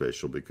more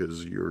special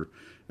because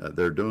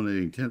they're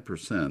donating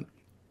 10%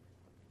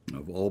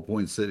 of all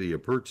poinsettia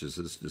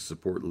purchases to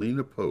support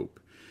Lena Pope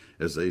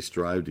as they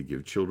strive to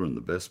give children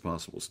the best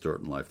possible start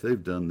in life.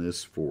 They've done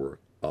this for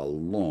a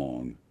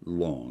long,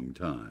 long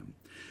time.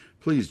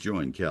 Please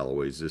join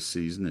Callaway's this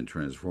season in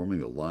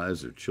transforming the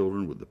lives of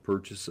children with the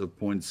purchase of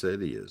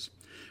poinsettias.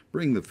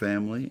 Bring the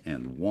family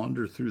and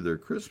wander through their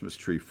Christmas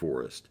tree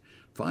forest.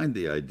 Find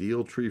the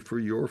ideal tree for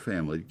your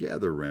family to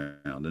gather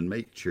around and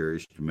make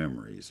cherished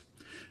memories.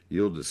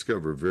 You'll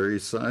discover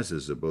various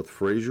sizes of both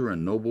Fraser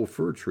and Noble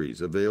fir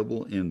trees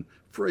available in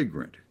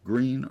fragrant,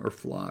 green, or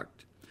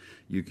flocked.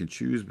 You can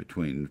choose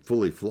between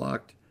fully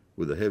flocked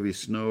with a heavy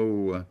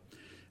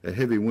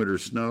winter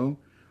snow,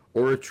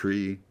 or a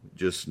tree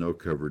just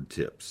snow-covered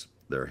tips.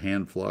 They're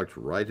hand-flocked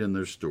right in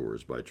their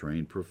stores by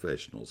trained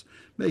professionals,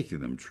 making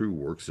them true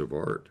works of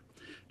art.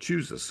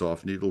 Choose a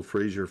soft-needle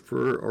Fraser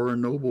fir or a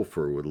Noble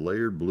fir with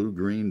layered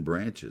blue-green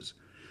branches.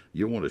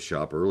 You'll want to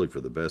shop early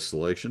for the best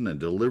selection, and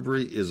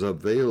delivery is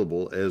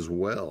available as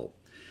well.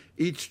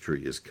 Each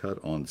tree is cut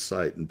on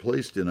site and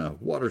placed in a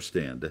water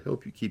stand to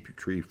help you keep your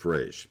tree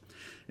fresh.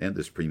 And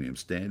this premium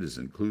stand is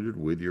included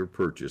with your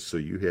purchase, so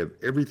you have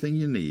everything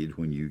you need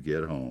when you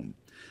get home.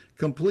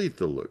 Complete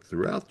the look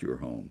throughout your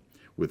home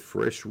with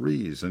fresh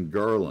wreaths and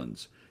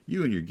garlands.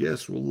 You and your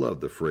guests will love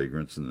the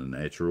fragrance and the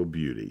natural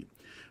beauty.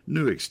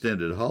 New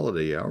extended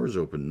holiday hours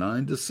open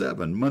 9 to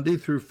 7, Monday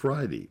through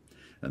Friday,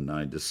 and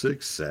 9 to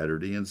 6,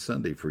 Saturday and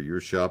Sunday for your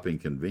shopping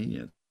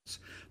convenience.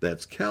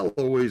 That's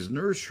Callaway's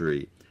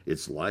Nursery.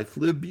 It's life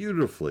lived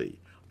beautifully.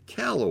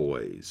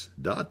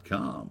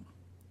 Callaways.com.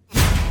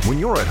 When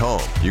you're at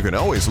home, you can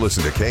always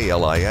listen to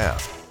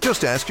KLIF.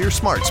 Just ask your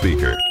smart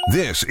speaker.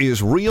 This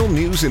is Real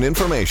News and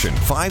Information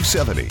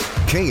 570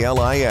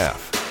 KLIF.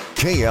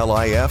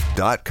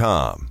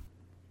 KLIF.com.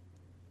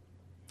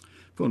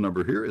 Phone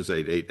number here is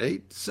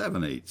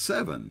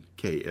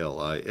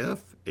 888-787-KLIF,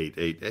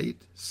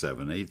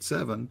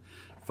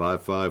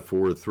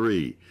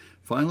 888-787-5543.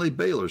 Finally,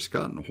 Baylor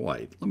Scott &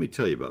 White. Let me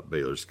tell you about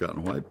Baylor Scott &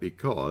 White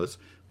because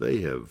they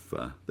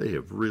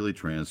have really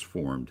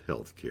transformed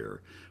healthcare.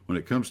 When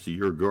it comes to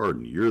your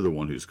garden, you're the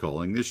one who's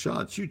calling the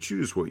shots. You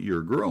choose what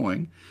you're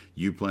growing,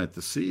 you plant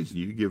the seeds, and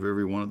you give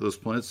every one of those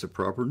plants the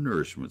proper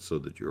nourishment so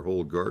that your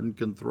whole garden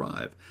can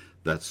thrive.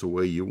 That's the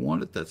way you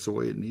want it. That's the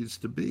way it needs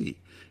to be.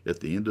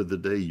 At the end of the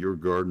day, your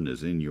garden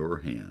is in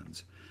your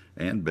hands.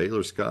 And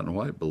Baylor Scott &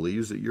 White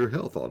believes that your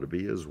health ought to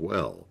be as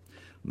well.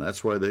 And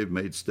that's why they've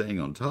made staying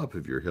on top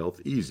of your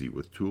health easy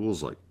with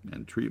tools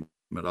and treatment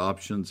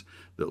options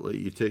that let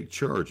you take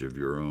charge of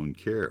your own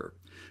care.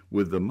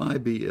 With the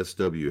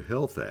MyBSW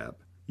Health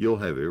app, you'll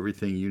have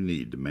everything you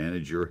need to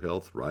manage your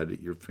health right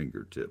at your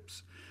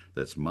fingertips.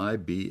 That's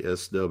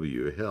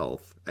MyBSW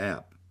Health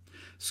app.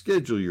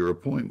 Schedule your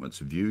appointments,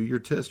 view your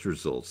test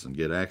results, and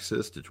get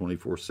access to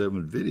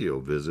 24/7 video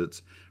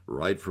visits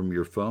right from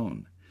your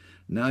phone.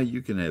 Now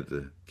you can have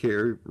the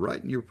care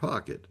right in your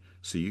pocket,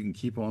 so you can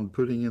keep on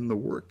putting in the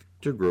work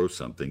to grow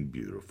something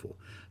beautiful.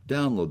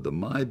 Download the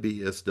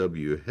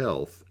MyBSW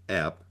Health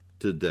app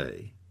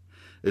today.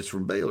 It's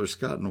from Baylor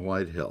Scott &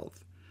 White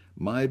Health.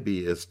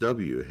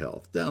 MyBSW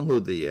Health.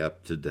 Download the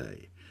app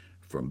today.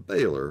 From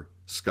Baylor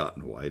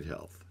Scott & White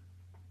Health.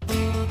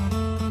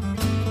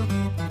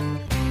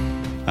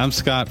 I'm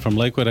Scott from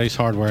Lakewood Ace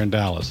Hardware in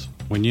Dallas.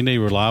 When you need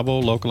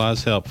reliable,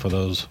 localized help for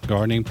those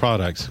gardening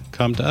products,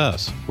 come to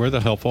us. We're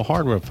the helpful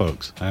hardware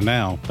folks. And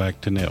now,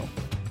 back to Neil.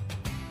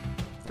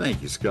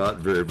 Thank you, Scott,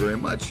 very, very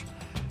much.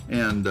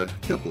 And a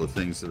couple of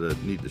things that I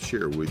need to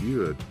share with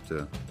you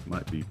that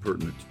might be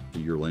pertinent to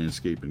your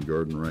landscape and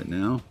garden right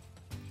now.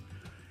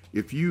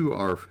 If you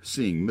are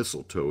seeing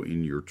mistletoe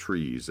in your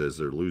trees as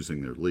they're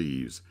losing their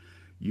leaves,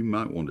 you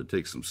might want to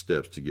take some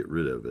steps to get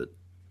rid of it.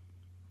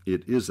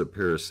 It is a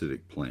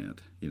parasitic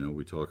plant. You know,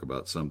 we talk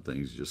about some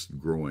things just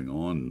growing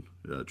on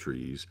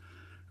trees.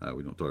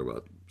 We don't talk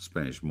about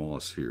Spanish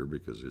moss here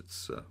because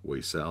it's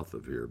way south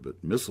of here,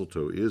 but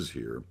mistletoe is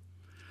here,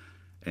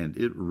 and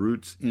it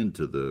roots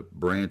into the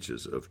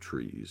branches of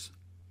trees.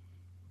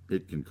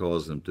 It can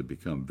cause them to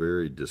become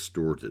very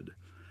distorted,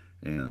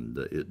 and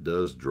it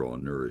does draw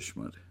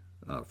nourishment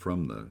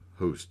from the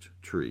host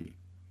tree.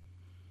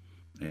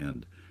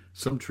 And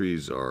some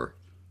trees are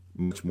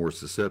much more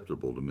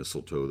susceptible to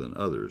mistletoe than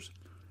others.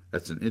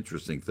 That's an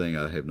interesting thing.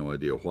 I have no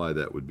idea why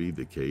that would be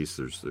the case.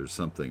 There's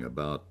something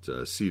about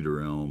cedar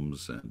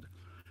elms and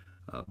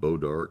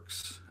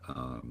bodarks,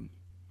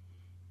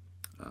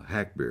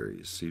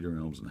 hackberries. Cedar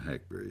elms and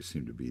hackberries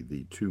seem to be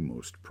the two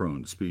most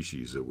prone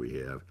species that we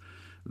have.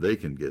 They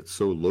can get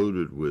so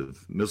loaded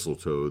with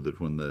mistletoe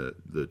that when the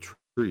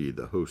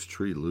host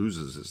tree,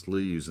 loses its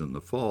leaves in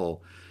the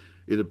fall,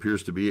 it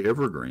appears to be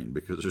evergreen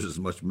because there's as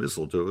much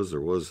mistletoe as there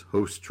was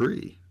host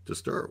tree to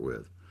start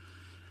with.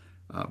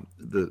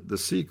 The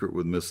secret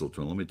with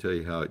mistletoe, let me tell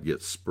you how it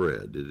gets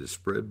spread. It is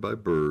spread by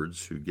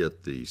birds who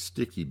get the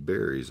sticky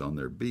berries on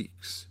their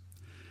beaks,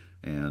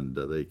 and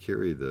they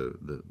carry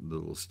the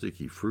little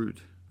sticky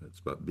fruit that's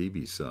about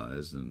BB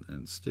sized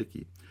and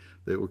sticky.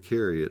 They will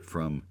carry it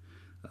from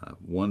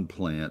one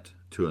plant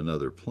to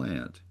another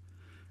plant,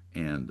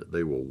 and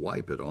they will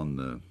wipe it on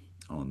the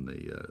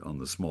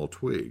small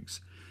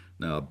twigs.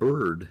 Now, a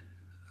bird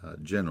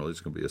generally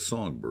it's going to be a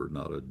songbird,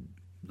 not a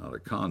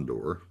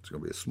condor. It's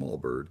going to be a small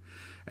bird,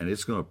 and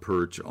it's going to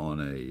perch on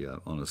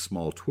a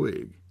small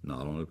twig,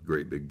 not on a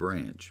great big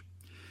branch.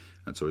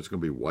 And so it's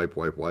going to be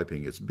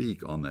wiping its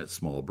beak on that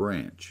small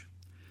branch.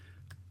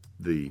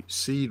 The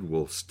seed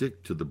will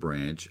stick to the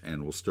branch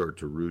and will start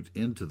to root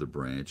into the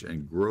branch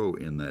and grow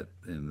in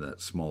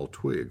that small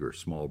twig or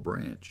small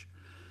branch.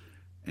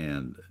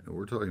 And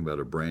we're talking about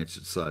a branch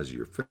the size of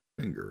your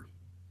finger.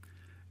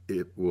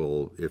 It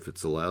will, if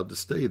it's allowed to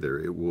stay there,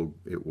 it will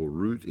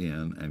root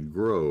in and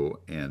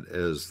grow, and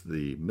as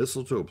the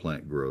mistletoe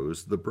plant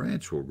grows, the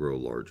branch will grow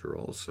larger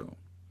also.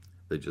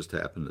 They just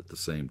happen at the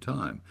same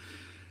time.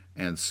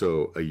 And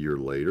so a year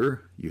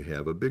later, you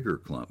have a bigger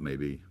clump,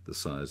 maybe the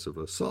size of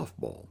a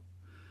softball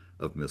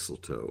of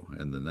mistletoe,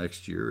 and the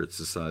next year it's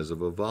the size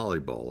of a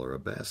volleyball or a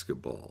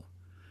basketball.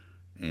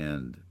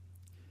 And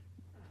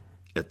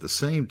at the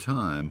same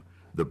time,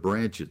 the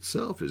branch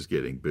itself is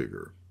getting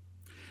bigger.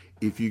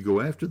 If you go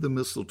after the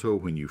mistletoe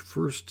when you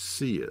first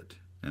see it,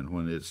 and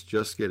when it's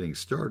just getting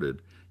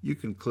started, you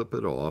can clip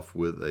it off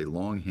with a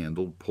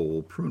long-handled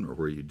pole pruner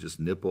where you just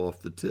nip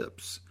off the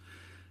tips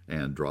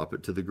and drop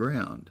it to the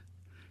ground.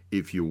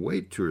 If you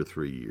wait 2 or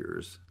 3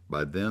 years,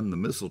 by then the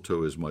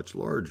mistletoe is much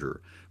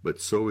larger,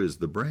 but so is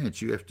the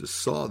branch. You have to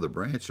saw the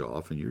branch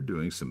off, and you're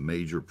doing some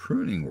major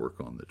pruning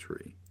work on the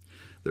tree.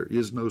 There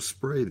is no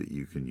spray that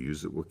you can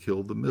use that will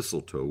kill the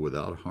mistletoe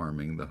without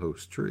harming the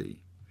host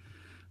tree.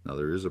 Now,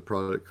 there is a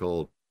product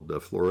called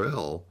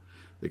Florel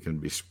that can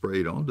be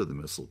sprayed onto the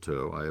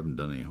mistletoe. I haven't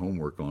done any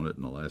homework on it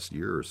in the last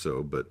year or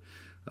so, but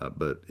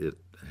it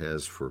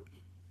has for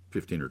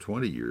 15 or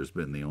 20 years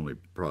been the only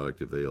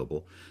product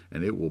available,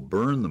 and it will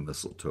burn the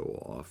mistletoe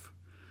off,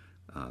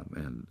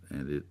 and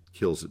it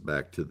kills it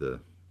back to the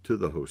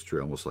host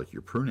tree, almost like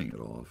you're pruning it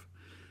off.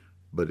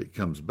 But it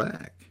comes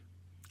back,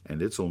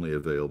 and it's only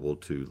available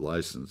to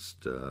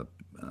licensed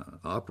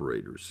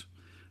operators.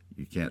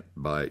 You can't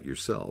buy it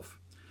yourself.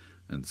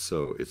 And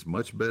so it's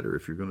much better,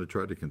 if you're going to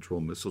try to control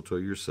mistletoe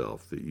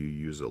yourself, that you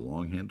use a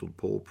long-handled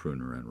pole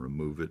pruner and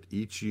remove it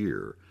each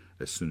year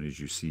as soon as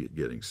you see it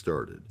getting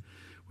started.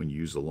 When you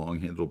use a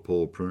long-handled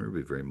pole pruner,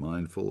 be very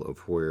mindful of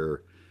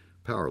where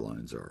power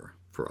lines are,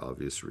 for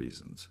obvious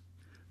reasons.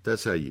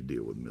 That's how you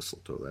deal with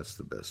mistletoe. That's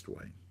the best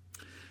way.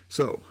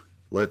 So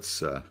let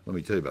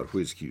me tell you about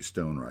Whiz-Q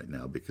Stone right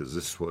now, because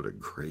this is what a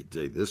great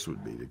day this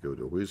would be to go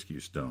to Whiz-Q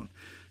Stone.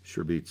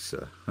 Sure beats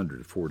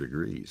 104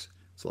 degrees.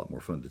 It's a lot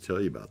more fun to tell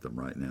you about them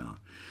right now.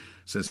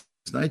 Since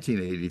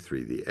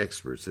 1983, the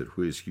experts at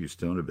Whiz-Q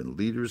Stone have been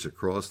leaders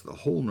across the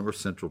whole north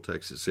central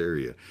Texas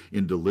area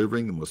in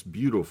delivering the most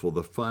beautiful,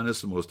 the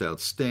finest, and most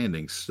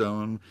outstanding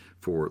stone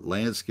for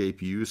landscape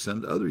use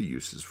and other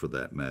uses for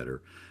that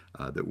matter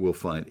that we'll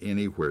find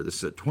anywhere. This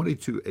is a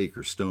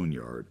 22-acre stone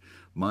yard.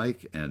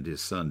 Mike and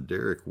his son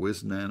Derek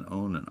Wisnan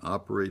own and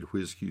operate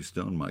Whiz-Q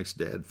Stone. Mike's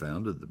dad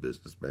founded the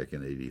business back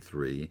in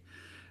 '83.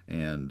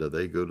 And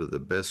they go to the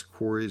best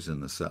quarries in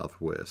the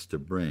Southwest to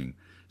bring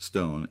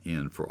stone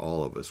in for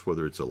all of us,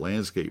 whether it's a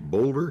landscape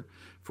boulder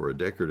for a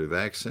decorative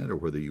accent, or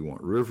whether you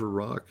want river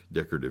rock,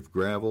 decorative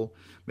gravel,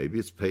 maybe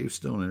it's paved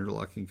stone,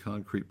 interlocking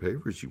concrete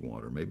pavers you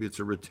want, or maybe it's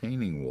a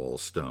retaining wall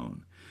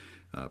stone.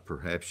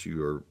 Perhaps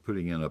you are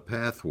putting in a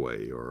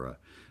pathway or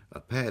a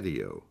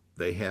patio.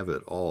 They have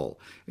it all.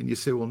 And you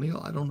say, well,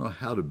 Neil, I don't know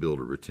how to build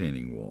a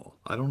retaining wall.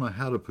 I don't know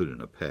how to put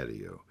in a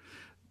patio.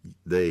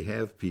 They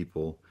have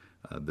people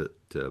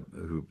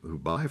who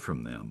buy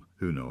from them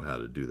who know how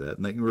to do that,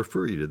 and they can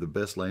refer you to the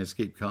best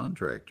landscape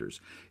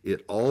contractors.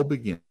 It all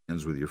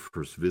begins with your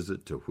first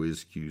visit to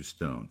Whiz-Q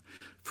Stone.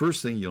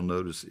 First thing you'll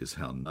notice is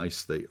how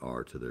nice they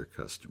are to their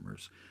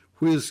customers.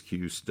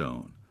 Whiz-Q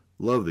Stone.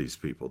 Love these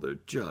people. They're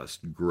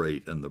just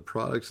great, and the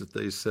products that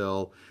they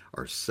sell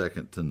are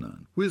second to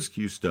none.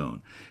 Whiz-Q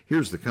Stone.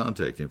 Here's the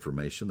contact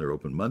information. They're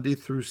open Monday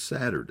through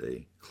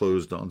Saturday,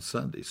 closed on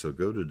Sunday, so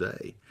go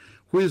today.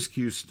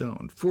 Whiz-Q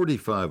Stone,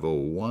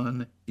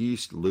 4501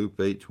 East Loop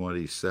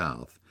 820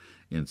 South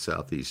in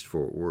Southeast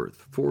Fort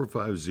Worth.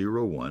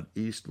 4501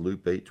 East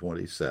Loop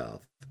 820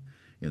 South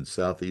in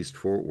Southeast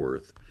Fort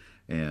Worth.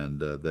 And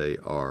they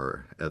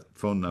are at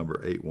phone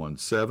number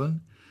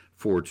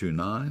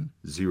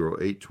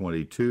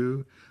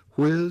 817-429-0822,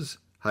 whiz-q.com.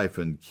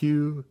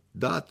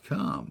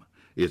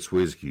 It's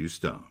Whiz-Q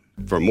Stone.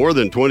 For more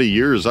than 20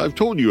 years, I've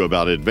told you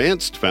about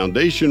Advanced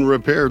Foundation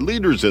Repair,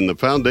 leaders in the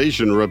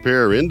foundation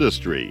repair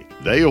industry.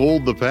 They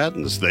hold the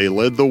patents. They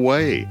led the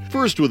way.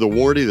 First with a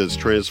warranty that's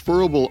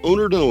transferable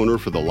owner to owner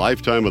for the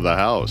lifetime of the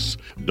house.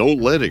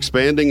 Don't let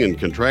expanding and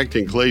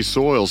contracting clay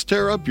soils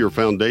tear up your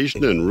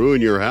foundation and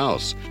ruin your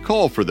house.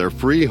 Call for their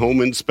free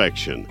home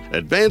inspection.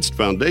 Advanced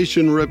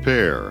Foundation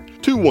Repair,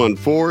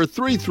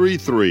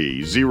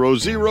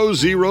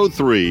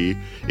 214-333-0003.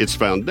 It's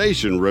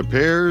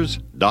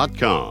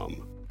foundationrepairs.com.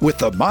 With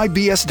the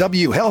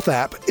MyBSW Health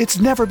app, it's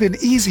never been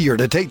easier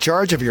to take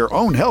charge of your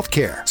own health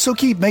care. So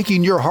keep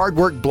making your hard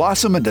work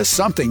blossom into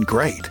something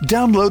great.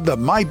 Download the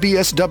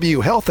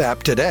MyBSW Health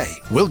app today.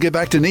 We'll get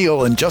back to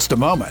Neil in just a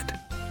moment.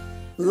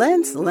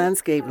 Lens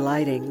Landscape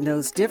Lighting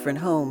knows different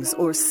homes,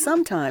 or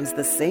sometimes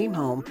the same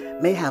home,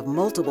 may have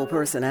multiple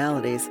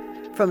personalities.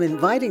 From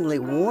invitingly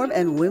warm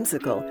and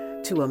whimsical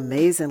to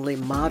amazingly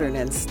modern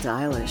and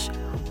stylish.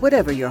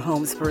 Whatever your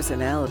home's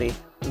personality,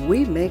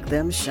 we make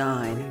them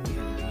shine.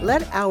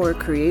 Let our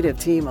creative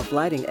team of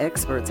lighting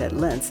experts at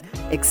Lens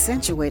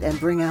accentuate and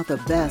bring out the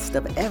best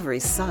of every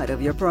side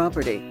of your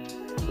property.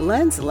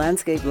 Lens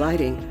Landscape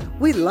Lighting,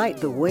 we light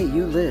the way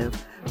you live.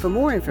 For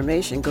more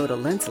information, go to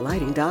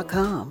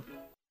lenslighting.com.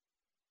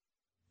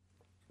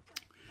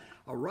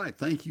 All right,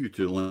 thank you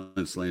to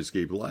Lens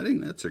Landscape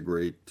Lighting. That's a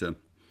great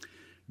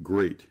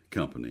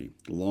company.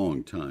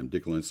 Long time.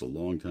 Dick Lentz, a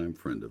long-time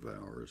friend of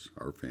ours,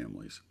 our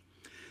families.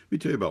 Let me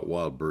tell you about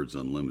Wild Birds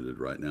Unlimited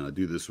right now. I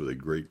do this with a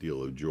great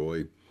deal of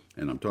joy,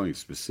 and I'm talking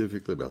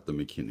specifically about the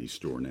McKinney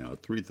store now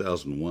at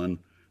 3001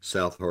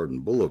 South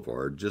Hardin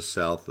Boulevard, just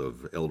south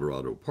of El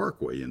Dorado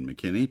Parkway in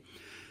McKinney.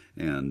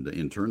 And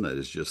in turn, that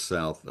is just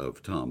south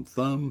of Tom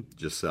Thumb,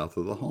 just south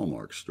of the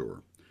Hallmark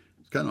store.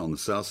 It's kind of on the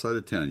south side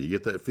of town. You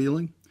get that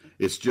feeling?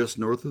 It's just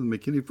north of the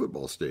McKinney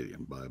Football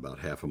Stadium by about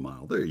half a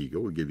mile. There you go.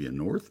 We'll give you a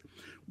north.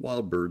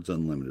 Wild Birds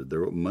Unlimited.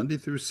 They're open Monday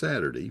through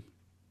Saturday,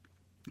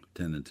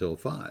 10 until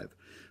 5.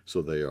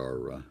 So they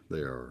are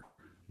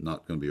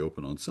not going to be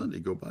open on Sunday.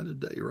 Go by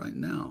today, right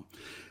now.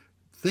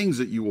 Things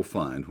that you will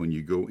find when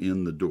you go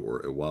in the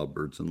door at Wild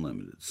Birds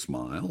Unlimited.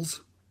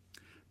 Smiles,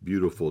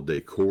 beautiful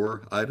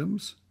decor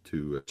items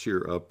to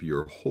cheer up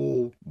your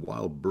whole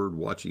wild bird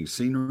watching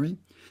scenery,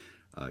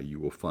 You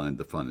will find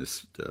the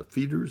finest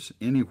feeders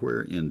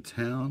anywhere in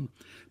town.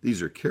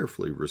 These are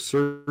carefully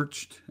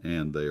researched,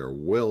 and they are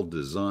well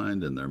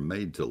designed, and they're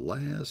made to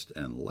last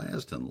and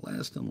last and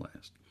last and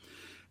last.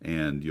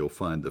 And you'll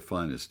find the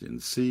finest in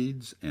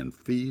seeds and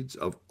feeds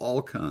of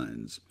all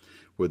kinds.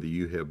 Whether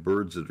you have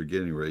birds that are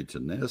getting ready to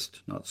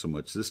nest, not so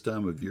much this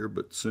time of year,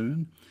 but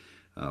soon.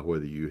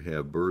 Whether you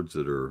have birds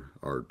that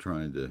are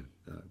trying to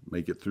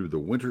make it through the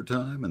winter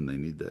time and they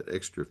need that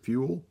extra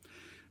fuel,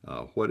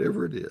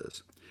 whatever it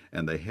is.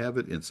 And they have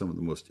it in some of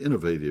the most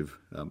innovative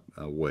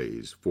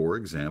ways. For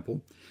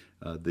example,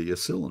 the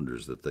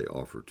cylinders that they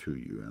offer to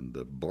you, and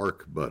the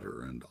bark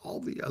butter, and all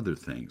the other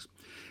things.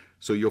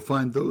 So you'll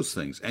find those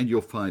things, and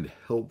you'll find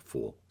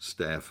helpful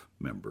staff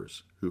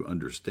members who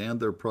understand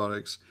their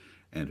products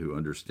and who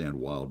understand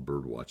wild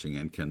bird watching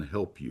and can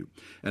help you,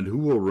 and who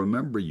will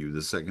remember you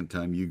the second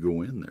time you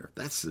go in there.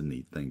 That's the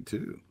neat thing,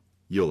 too.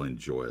 You'll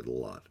enjoy it a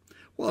lot.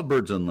 Wild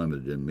Birds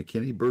Unlimited in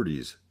McKinney,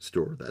 Birdie's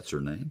store, that's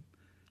her name.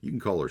 You can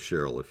call her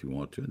Cheryl if you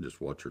want to and just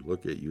watch her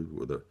look at you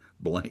with a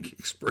blank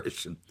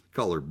expression.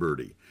 Call her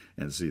Birdie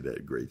and see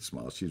that great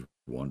smile. She's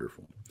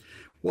wonderful.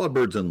 Wild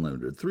Birds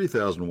Unlimited,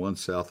 3001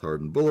 South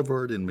Hardin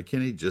Boulevard in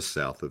McKinney, just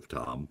south of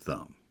Tom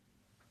Thumb.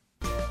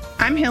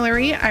 I'm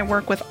Hillary. I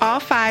work with all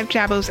 5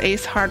 Jabo's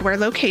Ace Hardware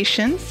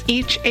locations.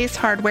 Each Ace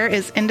Hardware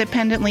is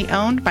independently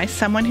owned by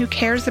someone who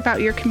cares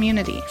about your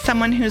community,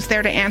 someone who's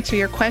there to answer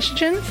your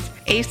questions.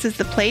 Ace is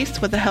the place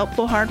with the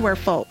helpful hardware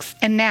folks.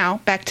 And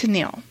now, back to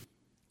Neil.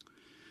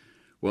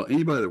 Well,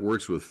 anybody that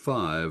works with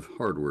 5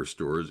 hardware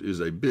stores is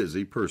a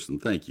busy person.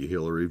 Thank you,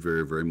 Hillary,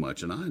 very, very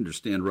much. And I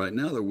understand right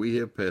now that we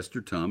have Pastor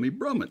Tommy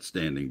Brummett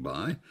standing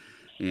by,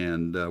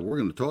 and we're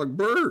going to talk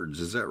birds.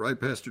 Is that right,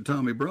 Pastor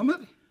Tommy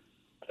Brummett?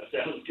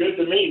 That sounds good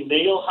to me.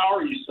 Neil, how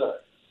are you, sir?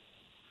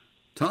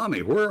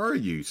 Tommy, where are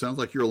you? Sounds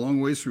like you're a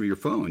long ways from your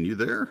phone. You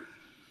there?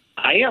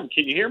 I am.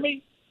 Can you hear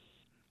me?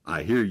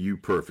 I hear you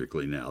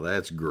perfectly now.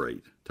 That's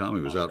great. Tommy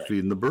was out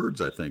feeding the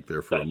birds, I think,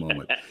 there for a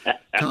moment.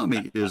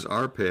 Tommy is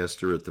our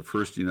pastor at the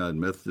First United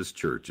Methodist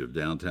Church of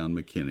downtown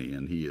McKinney,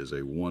 and he is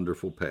a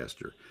wonderful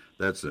pastor.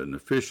 That's an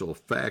official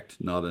fact,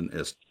 not an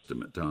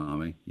estimate,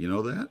 Tommy. You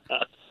know that?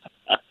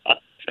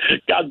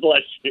 God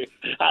bless you.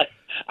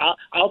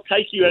 I'll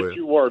take you at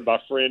your word, my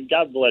friend.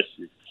 God bless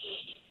you.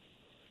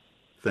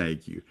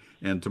 Thank you.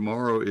 And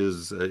tomorrow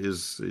is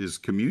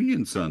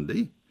Communion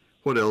Sunday.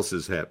 What else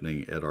is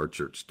happening at our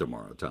church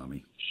tomorrow,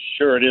 Tommy?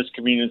 Sure, it is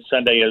Communion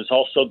Sunday. It is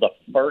also the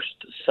first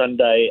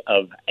Sunday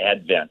of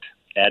Advent.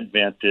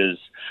 Advent is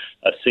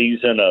a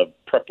season of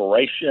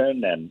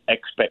preparation and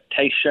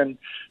expectation.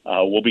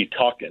 We'll be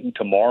talking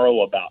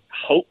tomorrow about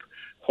hope,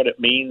 what it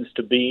means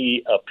to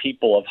be a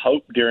people of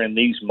hope during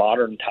these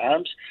modern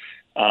times.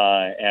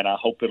 And I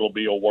hope it'll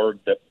be a word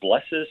that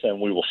blesses, and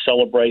we will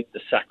celebrate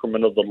the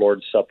sacrament of the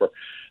Lord's Supper,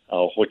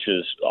 which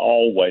is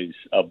always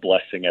a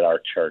blessing at our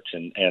church.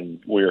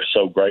 And we are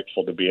so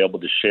grateful to be able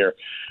to share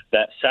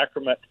that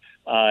sacrament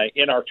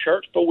in our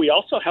church. But we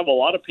also have a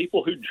lot of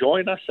people who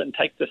join us and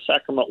take the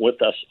sacrament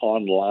with us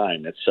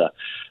online. It's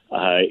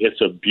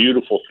a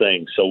beautiful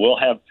thing. So we'll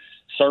have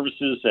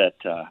services at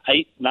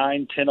 8,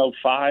 9,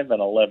 10:05,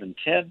 and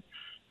 11:10.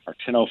 Our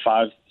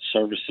 10:05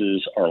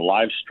 services are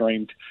live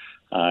streamed.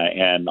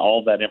 And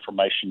all that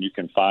information you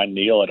can find,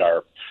 Neil, at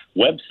our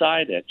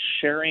website at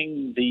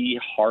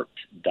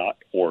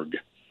sharingtheheart.org.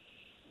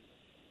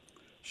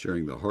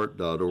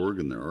 Sharingtheheart.org,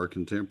 and there are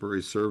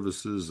contemporary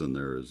services, and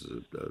there is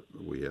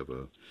we have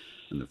an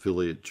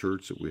affiliate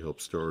church that we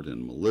helped start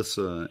in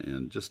Melissa,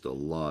 and just a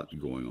lot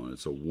going on.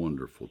 It's a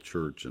wonderful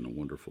church and a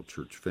wonderful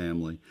church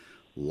family.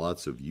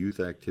 Lots of youth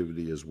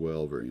activity as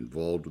well, very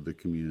involved with the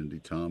community.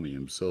 Tommy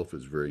himself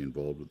is very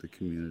involved with the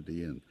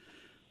community, and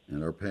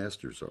our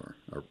pastors are.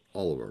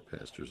 All of our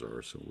pastors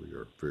are, so we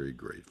are very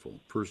grateful.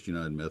 First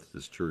United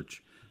Methodist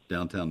Church,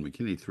 downtown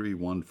McKinney,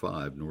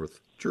 315 North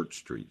Church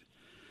Street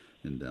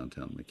in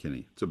downtown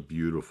McKinney. It's a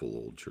beautiful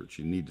old church.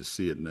 You need to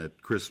see it, and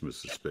at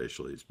Christmas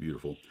especially. It's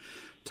beautiful.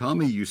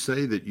 Tommy, you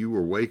say that you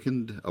were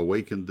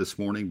awakened this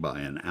morning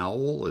by an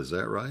owl. Is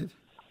that right?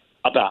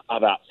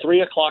 About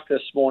 3 o'clock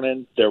this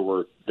morning, there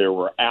were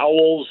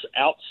owls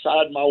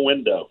outside my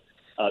window.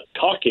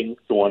 Talking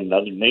to one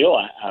another. Neil,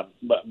 I'm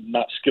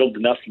not skilled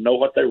enough to know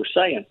what they were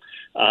saying,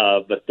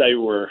 but they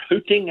were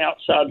hooting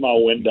outside my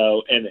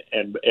window, and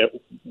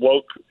it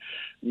woke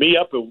me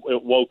up.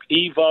 It woke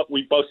Eve up.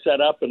 We both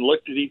sat up and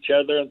looked at each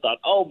other and thought,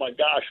 "Oh my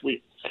gosh!"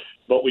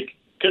 But we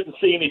couldn't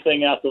see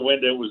anything out the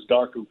window. It was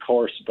dark, of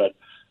course, but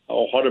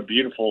oh, what a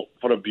beautiful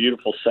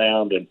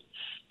sound, and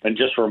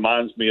just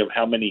reminds me of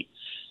how many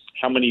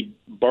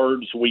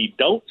birds we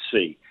don't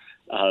see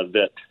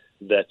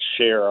that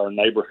share our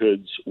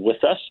neighborhoods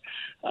with us.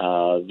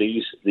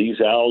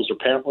 These owls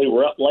apparently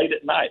were up late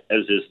at night,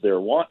 as is their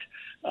wont.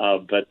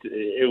 But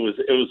it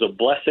was a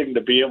blessing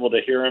to be able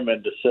to hear them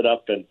and to sit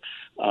up, and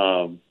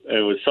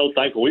it was so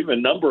thankful. We have a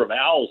number of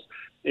owls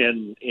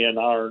in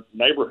our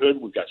neighborhood.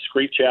 We've got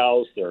screech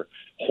owls, there are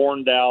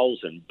horned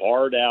owls and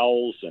barred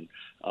owls, and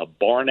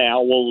barn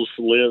owls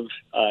live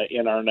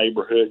in our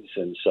neighborhoods.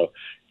 And so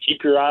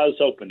keep your eyes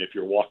open if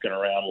you're walking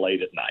around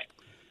late at night.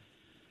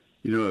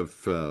 You know,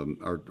 if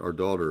our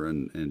daughter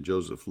and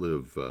Joseph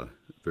live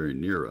very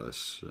near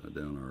us,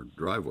 down our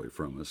driveway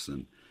from us,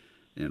 and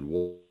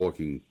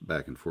walking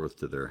back and forth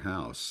to their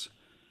house,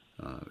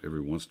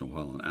 every once in a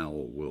while an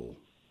owl will,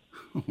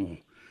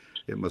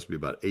 it must be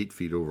about 8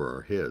 feet over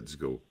our heads,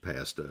 go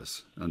past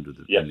us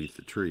beneath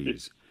the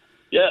trees.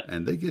 Yeah.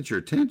 And they get your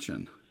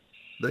attention.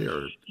 They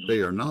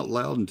are not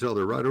loud until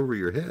they're right over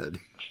your head.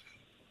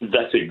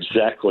 That's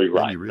exactly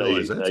right. And you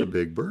realize that's a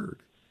big bird.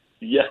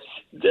 Yes,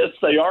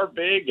 they are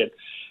big,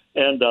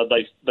 and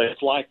they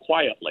fly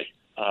quietly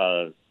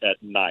at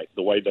night.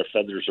 The way their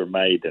feathers are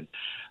made, and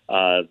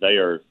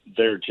they're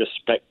just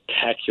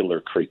spectacular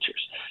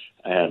creatures,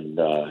 and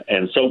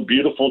so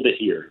beautiful to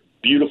hear,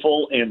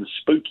 beautiful and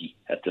spooky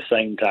at the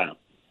same time.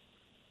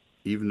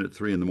 Even at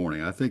 3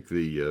 a.m, I think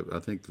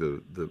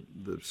the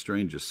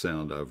strangest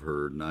sound I've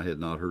heard, and I had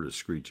not heard a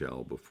screech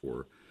owl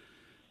before,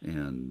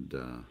 and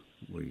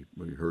we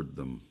heard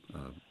them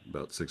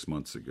about 6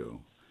 months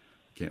ago.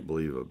 Can't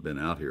believe I've been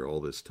out here all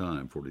this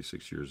time,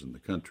 46 years in the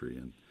country,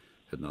 and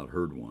had not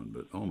heard one.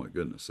 But oh my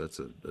goodness, that's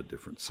a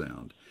different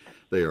sound.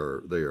 They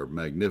are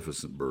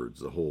magnificent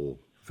birds, the whole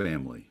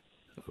family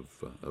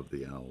of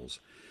the owls.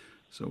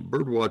 So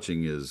bird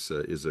watching is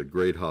a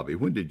great hobby.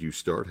 When did you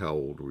start? How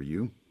old were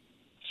you?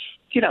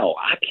 You know,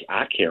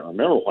 I can't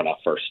remember when I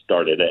first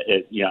started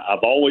it.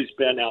 I've always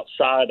been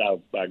outside.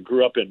 I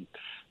grew up in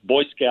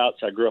Boy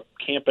Scouts. I grew up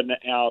camping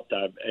out.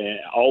 I've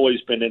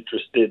always been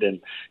interested in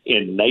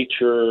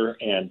nature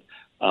and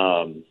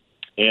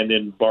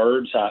in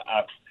birds.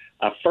 I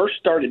first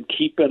started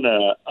keeping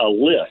a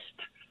list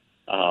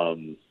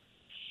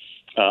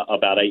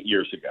about 8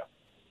 years ago,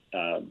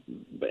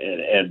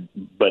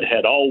 but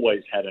had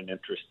always had an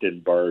interest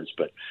in birds.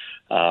 But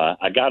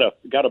I got a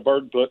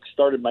bird book,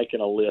 started making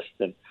a list,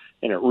 and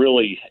it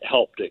really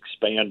helped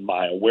expand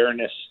my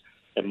awareness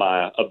and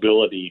my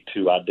ability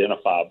to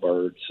identify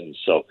birds. And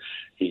so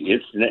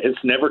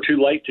it's never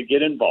too late to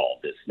get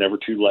involved. It's never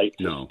too late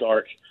to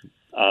start,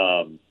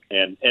 and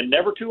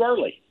never too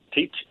early.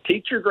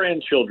 Teach your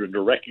grandchildren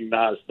to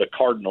recognize the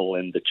cardinal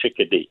and the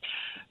chickadee,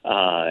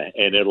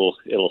 and it'll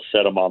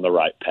set them on the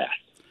right path.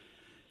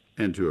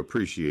 And to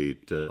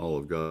appreciate all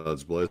of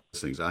God's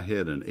blessings. I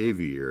had an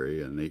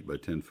aviary, an 8 by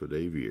 10 foot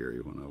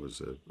aviary, when I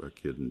was a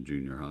kid in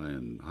junior high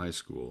and high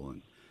school,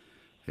 and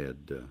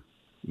had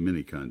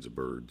many kinds of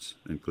birds,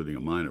 including a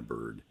minor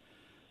bird.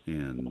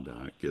 And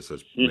I guess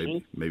that's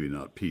maybe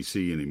not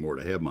PC anymore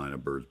to have minor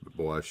birds, but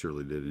boy, I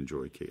surely did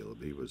enjoy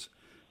Caleb. He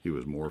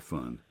was more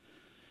fun.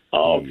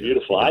 Oh,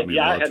 beautiful! Got me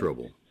in a lot of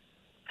trouble.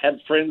 Had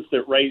friends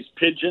that raised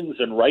pigeons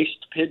and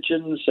raced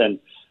pigeons and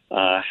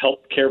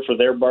helped care for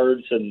their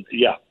birds, and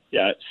yeah,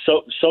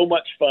 so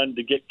much fun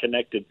to get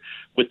connected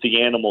with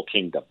the animal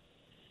kingdom.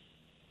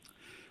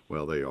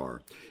 Well, they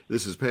are.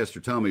 This is Pastor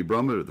Tommy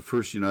Brummett of the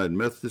First United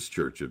Methodist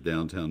Church of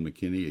downtown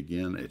McKinney,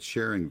 again at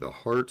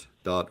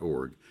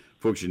sharingtheheart.org.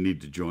 Folks, you need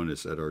to join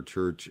us at our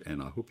church,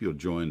 and I hope you'll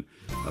join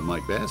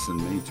Mike Bass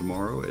and me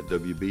tomorrow at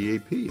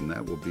WBAP, and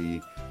that will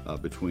be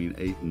between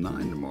 8 and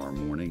 9 tomorrow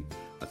morning.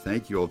 I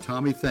thank you all.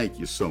 Tommy, thank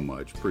you so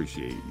much.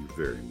 Appreciate you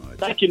very much.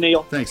 Thank you,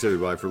 Neil. Thanks,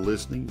 everybody, for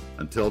listening.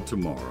 Until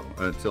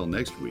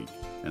next week,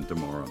 and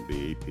tomorrow on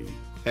BAP.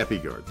 Happy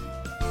gardening.